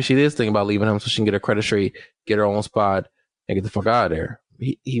straight. Maybe she is thinking about leaving him so she can get her credit straight, get her own spot, and get the fuck out of there.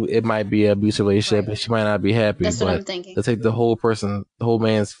 It might be an abusive relationship, and she might not be happy. That's what I'm thinking. To take the whole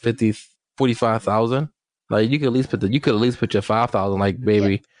man's 45,000, like you could at least put your 5,000. Like,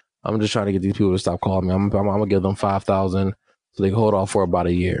 baby, I'm just trying to get these people to stop calling me. I'm gonna give them 5,000. So they can hold off for about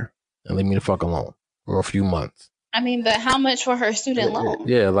a year and leave me the fuck alone, or a few months. I mean, but how much for her student loan?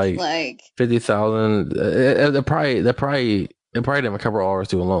 Yeah, like 50,000. It probably didn't cover all her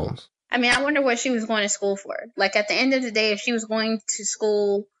student loans. I mean, I wonder what she was going to school for. Like at the end of the day, if she was going to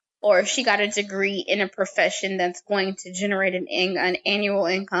school or if she got a degree in a profession that's going to generate an annual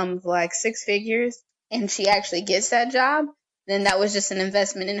income of like 6 figures, and she actually gets that job, then that was just an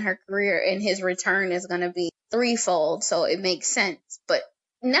investment in her career, and his return is going to be threefold, so it makes sense. But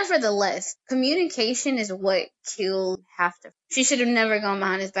nevertheless, communication is what killed Hafter. She should have never gone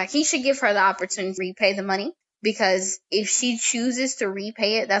behind his back. He should give her the opportunity to repay the money, because if she chooses to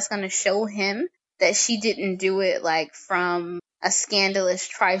repay it, that's going to show him that she didn't do it like from a scandalous,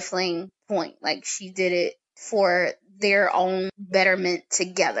 trifling point. Like she did it for their own betterment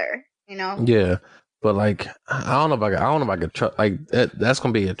together, you know? Yeah. But like, I don't know if I could trust, like that's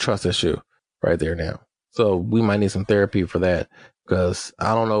going to be a trust issue right there now. So we might need some therapy for that, because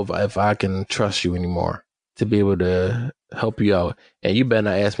I don't know if I can trust you anymore to be able to help you out. And you better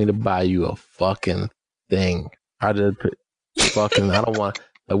not ask me to buy you a fucking thing. I don't want,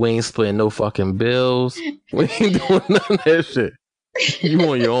 like, we ain't splitting no fucking bills. We ain't doing none of that shit. You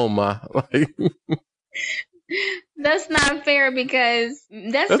on your own, ma. Like, That's not fair, because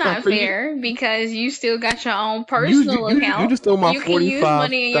because you still got your own personal account. You just stole my $45,000. You can use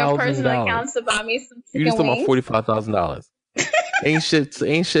money in your personal accounts to buy me some chicken wings. You just stole my $45,000.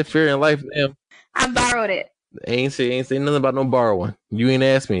 ain't shit fair in life, man. I borrowed it. Ain't say nothing about no borrowing. You ain't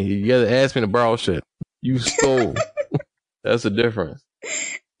asked me. You gotta ask me to borrow shit. You stole. That's the difference.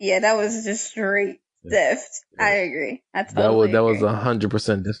 Yeah, that was just straight theft. Yeah. I agree. I totally agree. That was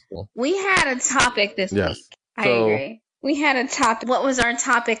 100% discipline. We had a topic this week. I agree. We had a topic. What was our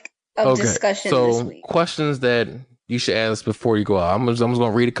topic of discussion this week? Questions that you should ask before you go out. I'm just going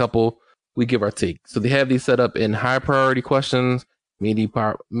to read a couple. We give our take. So they have these set up in high priority questions,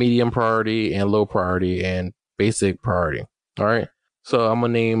 medium priority, and low priority, and basic priority. All right. So I'm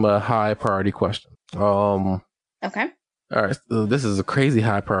going to name a high priority question. Okay. All right. So this is a crazy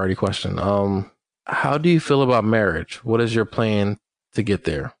high priority question. How do you feel about marriage? What is your plan to get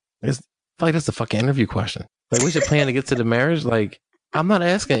there? I feel like that's a fucking interview question. Like, what's your plan to get to the marriage? Like, I'm not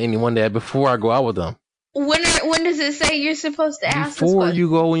asking anyone that before I go out with them. When does it say you're supposed to ask before you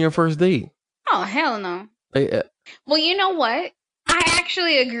go on your first date? Oh, hell no. Like, well, you know what? I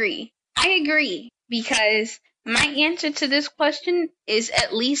actually agree. I agree, because my answer to this question is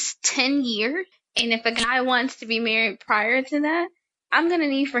at least 10 years. And if a guy wants to be married prior to that, I'm going to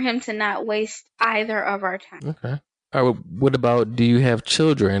need for him to not waste either of our time. Okay. All right. What about, do you have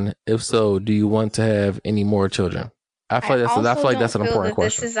children? If so, do you want to have any more children? I feel like that's an important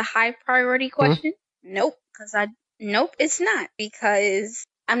question. This is a high priority question. Nope. Nope, it's not, because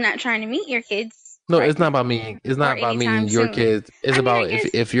I'm not trying to meet your kids. No, it's not about me. It's not about meeting your kids. It's about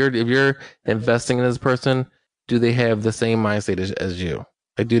if you're investing in this person, do they have the same mindset as you?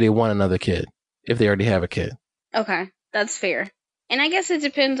 Like, do they want another kid if they already have a kid? Okay, that's fair. And I guess it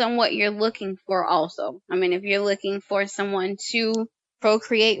depends on what you're looking for also. I mean, if you're looking for someone to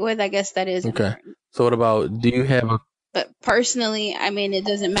procreate with, I guess that is okay. important. So what about, do you have But personally, I mean, it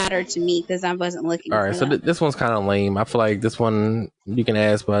doesn't matter to me because I wasn't looking. All right, so this one's kind of lame. I feel like this one you can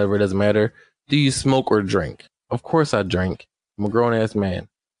ask, but it doesn't matter. Do you smoke or drink? Of course I drink. I'm a grown ass man.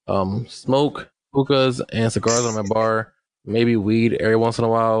 Smoke hookahs and cigars on my bar. Maybe weed every once in a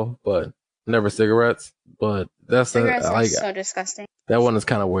while, but never cigarettes. But that's cigarettes are so disgusting. That one is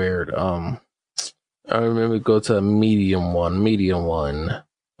kind of weird. I remember go to a medium one.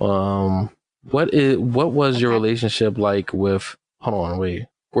 What was your relationship like with? Hold on, wait.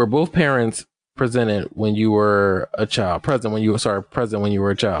 Were both parents present when you were a child? Present when you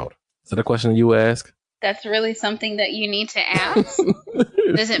were a child? Is that a question you ask? That's really something that you need to ask.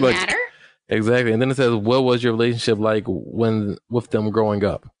 Does it matter? Exactly. And then it says, what was your relationship like with them growing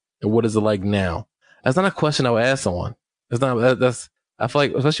up? And what is it like now? That's not a question I would ask someone. It's not, that's, I feel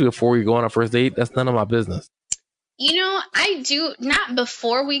like, especially before we go on a first date, that's none of my business. You know, I do, not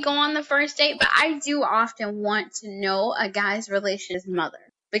before we go on the first date, but I do often want to know a guy's relation with his mother.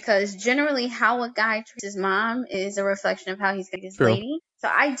 Because generally how a guy treats his mom is a reflection of how he's going to his lady. So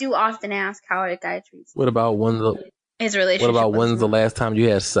I do often ask how a guy treats What about his relationship? What about when's the last time you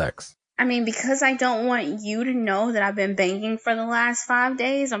had sex? I mean, because I don't want you to know that I've been banging for the last 5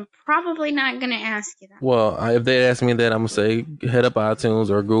 days, I'm probably not going to ask you that. Well, if they ask me that, I'm going to say, head up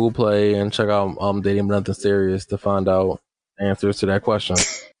iTunes or Google Play and check out Dating Nothing Serious to find out answers to that question.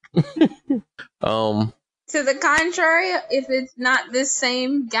 To the contrary, if it's not this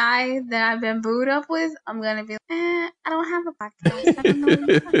same guy that I've been booed up with, I'm going to be like, I don't have a podcast. I don't know what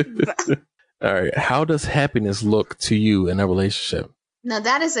you're talking about. All right. How does happiness look to you in a relationship? Now,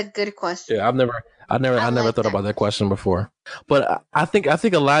 that is a good question. Yeah, I never thought about that question before. But I think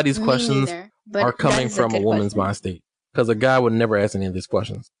a lot of these questions are coming from a woman's mind state. Because a guy would never ask any of these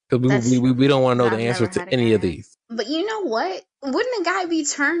questions. Because we don't want to know the answer to any of these. But you know what? Wouldn't a guy be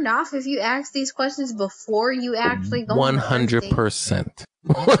turned off if you ask these questions before you actually go 100%.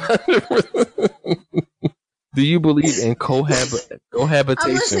 100%. Do you believe in cohabitation?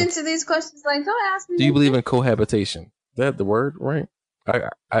 I'm listening to these questions like, don't ask me. Do you believe in cohabitation? Is that the word, right?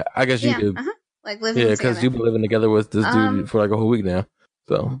 I guess you do. Uh-huh. Like living together. Because you've been living together with this dude for like a whole week now.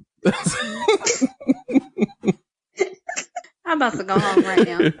 So I'm about to go home right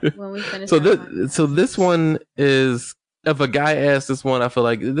now when we finish. So this one is, if a guy asks this one, I feel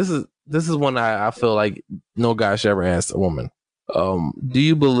like this is one I feel like no guy should ever ask a woman. Do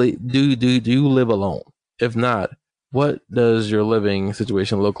you live alone? If not, what does your living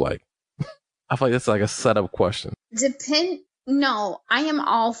situation look like? I feel like that's like a setup question. No, I am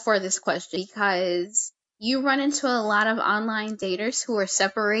all for this question because you run into a lot of online daters who are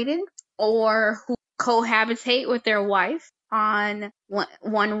separated or who cohabitate with their wife on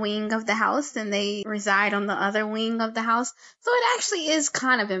one wing of the house and they reside on the other wing of the house. So it actually is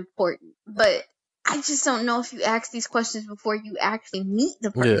kind of important. But I just don't know if you ask these questions before you actually meet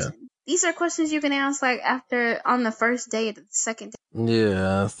the person. Yeah. These are questions you can ask like after on the first date or the second date.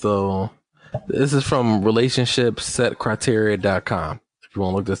 Yeah, so this is from relationshipsetcriteria.com. If you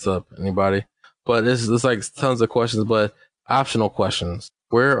want to look this up, anybody. But this is like tons of questions, but optional questions.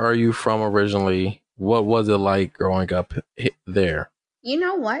 Where are you from originally? What was it like growing up there? You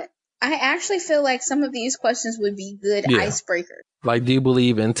know what? I actually feel like some of these questions would be good icebreakers. Like, do you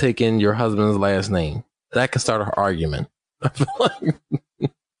believe in taking your husband's last name? That could start an argument. I feel like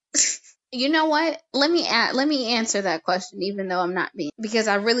You know what? Let me answer that question, even though I'm not being, because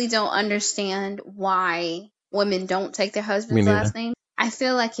I really don't understand why women don't take their husband's last name. I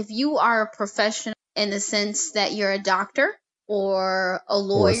feel like if you are a professional in the sense that you're a doctor or a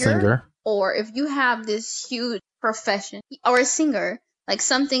lawyer, or a singer, or if you have this huge profession or a singer, like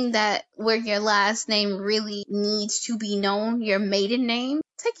something that where your last name really needs to be known, your maiden name,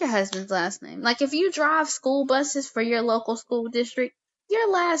 take your husband's last name. Like if you drive school buses for your local school district, your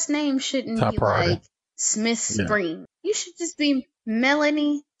last name shouldn't be like Smith Spring. Yeah. You should just be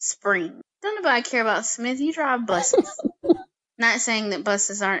Melanie Spring. Don't nobody care about Smith. You drive buses. Not saying that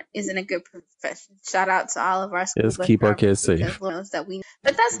buses isn't a good profession. Shout out to all of our school bus keep our kids safe.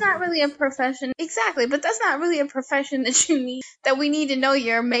 But that's not really a profession. Exactly. But that's not really a profession that you need. That we need to know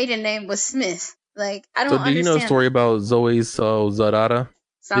your maiden name was Smith. Like I don't. So do you know a story about Zoe Saldana?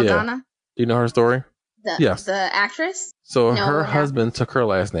 Saldana. Yeah. Do you know her story? The actress? So her husband took her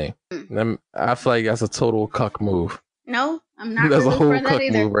last name. Mm. I feel like that's a total cuck move. No, I'm not. That's a whole cuck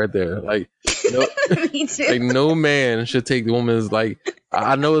move right there. Like, Me too. Like no man should take the woman's. Like,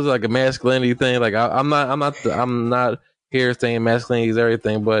 I know it's like a masculinity thing. Like I'm not here saying masculinity is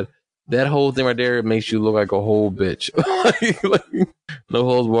everything, but that whole thing right there makes you look like a whole bitch. like no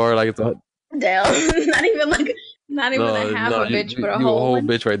holds barred. Like it's a not even like Not even a half a bitch, but a you whole whole one.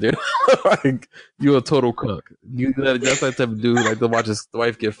 bitch right there. Like, you a total cuck. That's like the type of dude like to watch his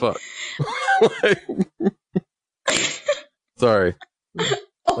wife get fucked. Like, sorry,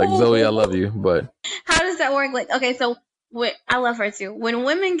 like Zoe, I love you, but How does that work? Like, okay, so I love her too. When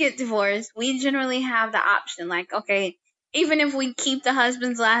women get divorced, we generally have the option, like, okay, even if we keep the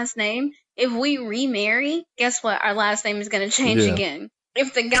husband's last name, if we remarry, guess what? Our last name is going to change Yeah. again.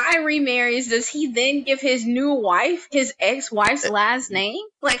 If the guy remarries, does he then give his new wife his ex-wife's last name?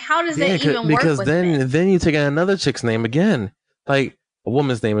 Like, how does that even work? Because with then men? then you take another chick's name again, like a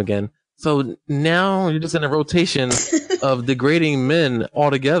woman's name again. So now you're just in a rotation of degrading men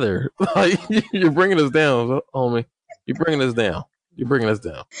altogether. Like, you're bringing us down, homie. You're bringing us down. You're bringing us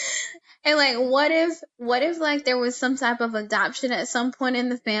down. And like, what if like there was some type of adoption at some point in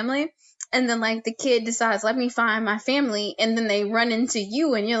the family, and then like the kid decides, let me find my family, and then they run into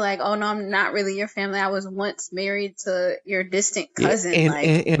you, and you're like, oh no, I'm not really your family. I was once married to your distant cousin.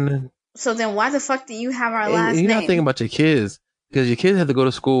 And so then why the fuck do you have our last you're name? not thinking about your kids, because your kids have to go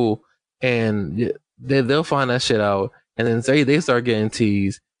to school, and they'll find that shit out, and then say they start getting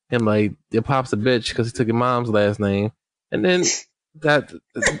teased, and like your pop's a bitch because he took your mom's last name, and then that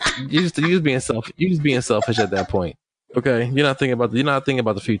you're just being selfish. You're just being selfish at that point. Okay, you're not thinking about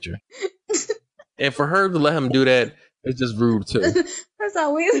the future. And for her to let him do that, it's just rude too. That's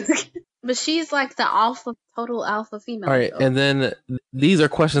how we look. But she's like the total alpha female. All right, and then these are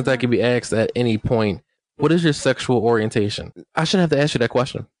questions that can be asked at any point. What is your sexual orientation? I shouldn't have to ask you that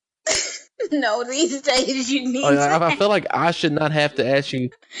question. No, these days you need. I feel like I should not have to ask you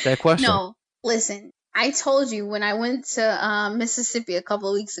that question. No, listen. I told you when I went to Mississippi a couple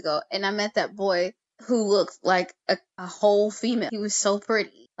of weeks ago, and I met that boy who looked like a whole female. He was so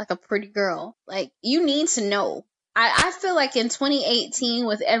pretty, like a pretty girl. Like, you need to know. I feel like in 2018,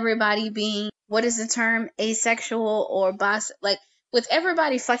 with everybody being, what is the term, asexual or like, with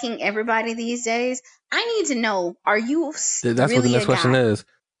everybody fucking everybody these days, I need to know, are you That's really what the next question is.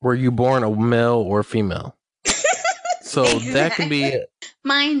 Were you born a male or female? So Exactly. that can be...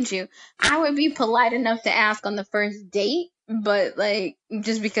 Mind you, I would be polite enough to ask on the first date, but like,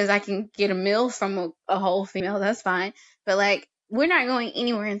 just because I can get a meal from a whole female, that's fine. But like, we're not going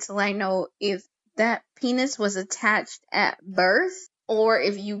anywhere until I know if that penis was attached at birth or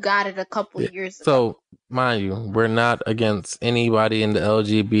if you got it a couple years ago. So, mind you, we're not against anybody in the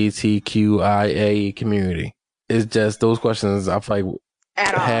LGBTQIA community. It's just those questions I feel like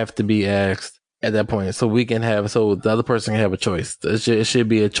have to be asked at that point, so we can have, so the other person can have a choice. It should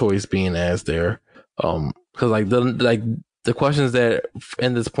be a choice being asked there, because like the questions that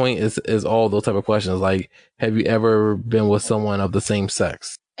in this point is all those type of questions. Like, have you ever been with someone of the same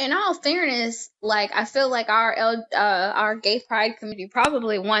sex? In all fairness, like, I feel like our gay pride community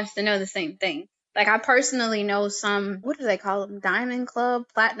probably wants to know the same thing. Like, I personally know some, what do they call them? Diamond Club,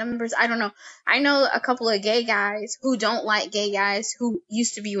 Platinum members? I don't know. I know a couple of gay guys who don't like gay guys who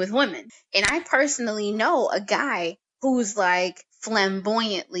used to be with women. And I personally know a guy who's like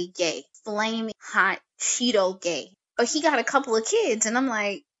flamboyantly gay, flaming hot Cheeto gay. But he got a couple of kids, and I'm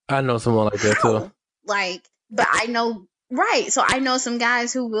like, I know someone like that too. Like, but I know, right. So I know some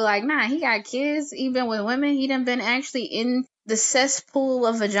guys who were like, nah, he got kids, he been with women, he done been actually in the cesspool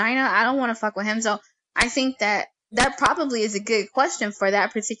of vagina. I don't want to fuck with him. So I think that probably is a good question for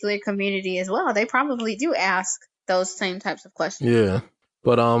that particular community as well. They probably do ask those same types of questions. Yeah.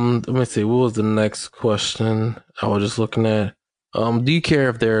 But let me see, what was the next question I was just looking at? Do you care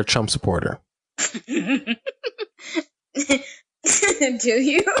if they're a Trump supporter? Do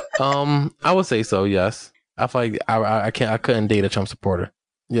you? I would say so, yes. I feel like I couldn't date a Trump supporter.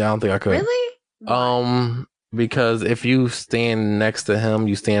 Yeah, I don't think I could. Really? Because if you stand next to him,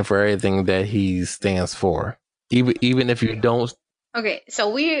 you stand for everything that he stands for. Even if you don't. Okay, so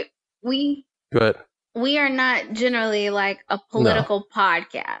we Good. We are not generally like a political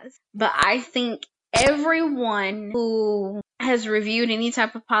podcast, but I think everyone who has reviewed any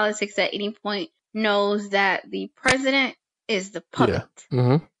type of politics at any point knows that the president is the puppet,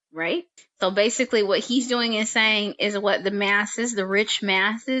 right? So basically what he's doing and saying is what the masses, the rich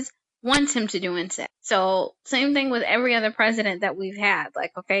masses, wants him to do and say. So same thing with every other president that we've had.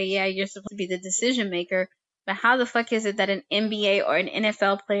 Like, okay, yeah, you're supposed to be the decision maker, but how the fuck is it that an NBA or an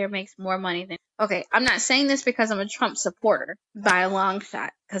NFL player makes more money than... Okay, I'm not saying this because I'm a Trump supporter by a long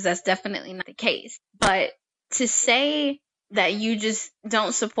shot, because that's definitely not the case. But to say that you just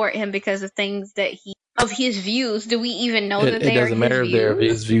don't support him because of things that of his views, do we even know that they are his views? It doesn't matter if they're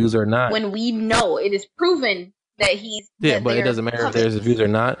his views or not. When we know it is proven that he's... Yeah, but it doesn't matter if they're his views or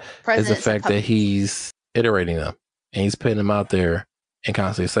not. It's the fact that he's iterating them and he's putting them out there and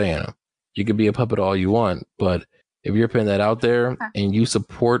constantly saying them. You could be a puppet all you want, but if you're putting that out there and you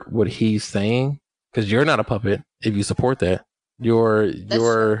support what he's saying, because you're not a puppet. If you support that, you're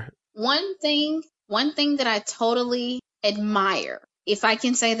one thing that I totally admire, if I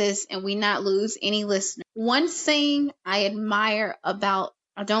can say this and we not lose any listeners. One thing I admire about,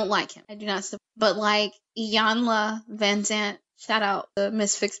 I don't like him. I do not support, but like Iyanla Vanzant, shout out to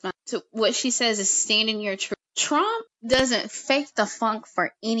Miss Fixman. To what she says is stand in your truth. Trump doesn't fake the funk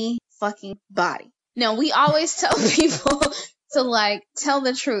for any fucking body. Now, we always tell people to like tell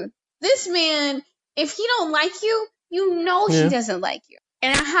the truth. This man, if he don't like you, you know he doesn't like you.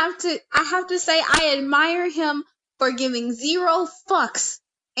 And I have to say I admire him for giving zero fucks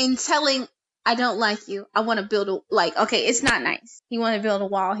and telling, I don't like you. I want to build okay, it's not nice. He want to build a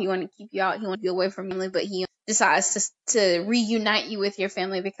wall. He want to keep you out. He want to be away from family, but he decides to reunite you with your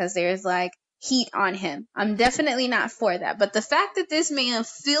family because there's like heat on him. I'm definitely not for that. But the fact that this man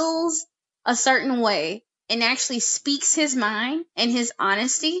feels a certain way and actually speaks his mind and his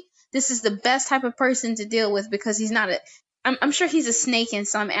honesty, this is the best type of person to deal with because he's not I'm sure he's a snake in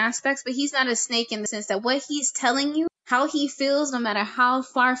some aspects, but he's not a snake in the sense that what he's telling you, how he feels, no matter how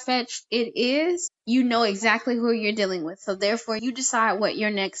far-fetched it is, you know exactly who you're dealing with. So therefore, you decide what your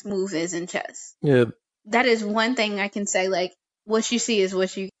next move is in chess. Yeah. That is one thing I can say. Like, what you see is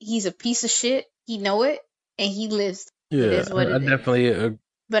he's a piece of shit. He know it, and he lives. Yeah, it is what it definitely. Is.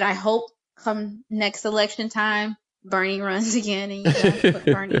 But I hope come next election time, Bernie runs again, and you guys put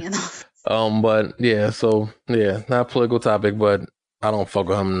Bernie in office. But not political topic, but I don't fuck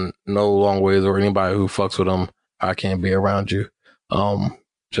with him no long ways, or anybody who fucks with him, I can't be around you.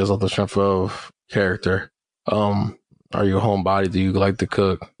 Just off the strength of character. Are you a homebody? Do you like to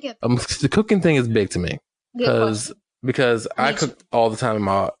cook? Yeah. The cooking thing is big to me because I cooked all the time in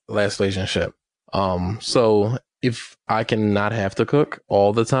my last relationship. So if I cannot have to cook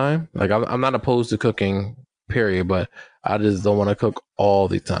all the time, like I'm not opposed to cooking, period, but I just don't want to cook all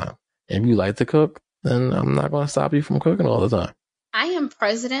the time. If you like to cook, then I'm not going to stop you from cooking all the time. I am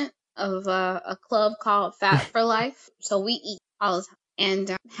president of a club called Fat for Life. So we eat all the time.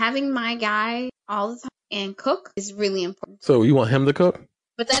 And having my guy all the time and cook is really important. So you want him to cook?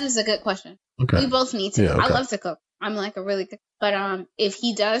 But that is a good question. Okay. We both need to. Yeah, okay. I love to cook. I'm like a really good. But if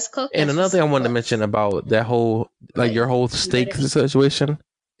he does cook. And another thing I wanted to mention about that whole, like your whole steak situation.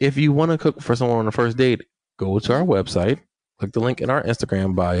 If you want to cook for someone on the first date, go to our website, click the link in our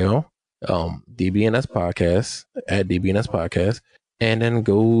Instagram bio. DBNS podcast at DBNS podcast, and then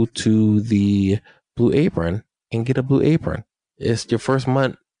go to the Blue Apron and get a Blue Apron. It's your first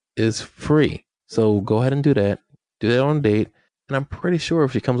month is free, so go ahead and do that. Do that on a date, and I'm pretty sure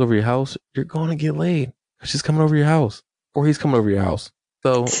if she comes over your house, you're going to get laid. She's coming over your house, or he's coming over your house.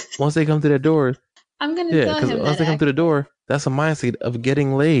 So once they come to their door, I'm gonna tell him once they come to the door, that's a mindset of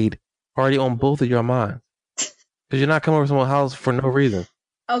getting laid already on both of your minds, because you're not coming over someone's house for no reason.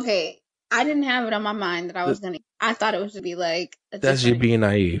 Okay. I didn't have it on my mind that I was gonna. I thought it was to be like. That's you being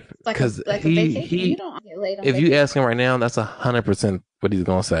naive. Because he, if you ask him right now, that's 100% what he's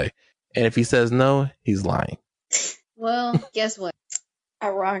gonna say. And if he says no, he's lying. Well, guess what? I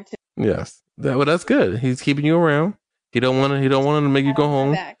rocked him. Yes, that's good. He's keeping you around. He don't want to make you go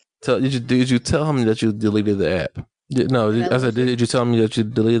home. Did you tell him that you deleted the app? I said, did you tell me that you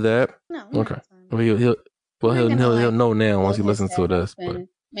deleted the app? No. Okay. Well, he'll know now once he listens to this. But.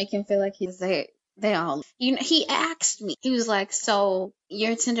 Make him feel like he's there. They all, he asked me. He was like, "So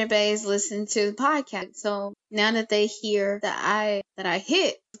your Tinder bays listen to the podcast. So now that they hear that I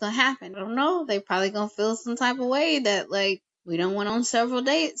hit, what's gonna happen? I don't know. They probably gonna feel some type of way that like we don't went on several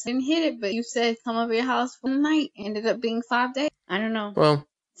dates, didn't hit it, but you said come over your house for the night. Ended up being 5 days. I don't know. Well,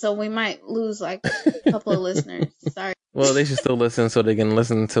 so we might lose like a couple of listeners. Sorry. Well, they should still listen so they can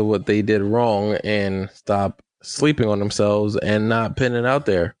listen to what they did wrong and stop sleeping on themselves and not putting it out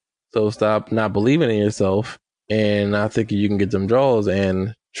there. So stop not believing in yourself and not thinking you can get them draws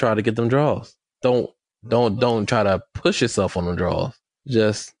and try to get them draws. Don't try to push yourself on the draws.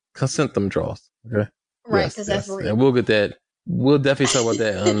 Just consent them draws. Okay. Right, because that's real. And we'll get that. We'll definitely talk about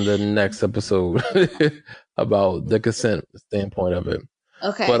that on the next episode about the consent standpoint of it.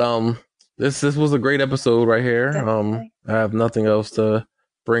 Okay. But this was a great episode right here. Definitely. I have nothing else to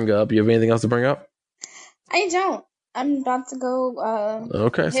bring up. You have anything else to bring up? I don't. I'm about to go.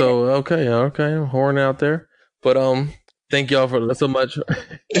 Okay, horn out there. But thank y'all for so much.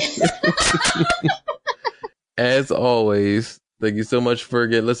 As always, thank you so much for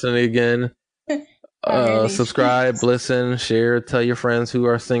listening again. Subscribe, listen, share, tell your friends who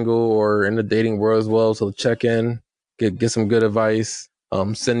are single or in the dating world as well. So check in, get some good advice.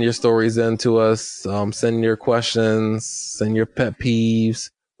 Send your stories in to us. Send your questions, send your pet peeves,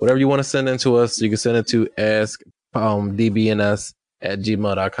 whatever you want to send in to us. You can send it to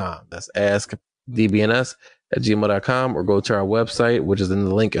askdbns@gmail.com. That's askdbns@gmail.com, or go to our website, which is in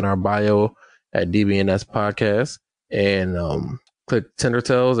the link in our bio at DBNS Podcast, and click Tinder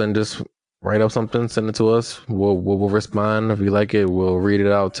Tales and just write up something, send it to us. We'll respond if you like it. We'll read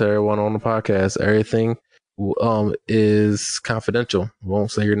it out to everyone on the podcast. Everything is confidential. We won't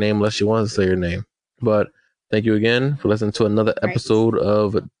say your name unless you want to say your name. But thank you again for listening to another episode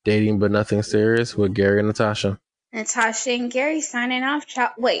of Dating But Nothing Serious with Gary and Natasha. Natasha and Gary signing off.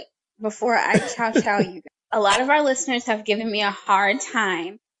 Wait, before I chow you guys. A lot of our listeners have given me a hard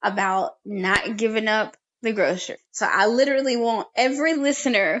time about not giving up the grocery. So I literally want every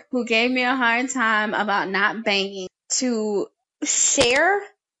listener who gave me a hard time about not banging to share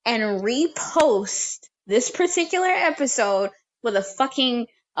and repost this particular episode with a fucking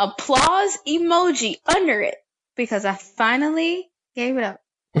applause emoji under it, because I finally gave it up.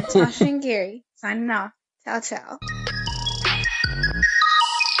 Natasha and Gary signing off. Ciao, ciao.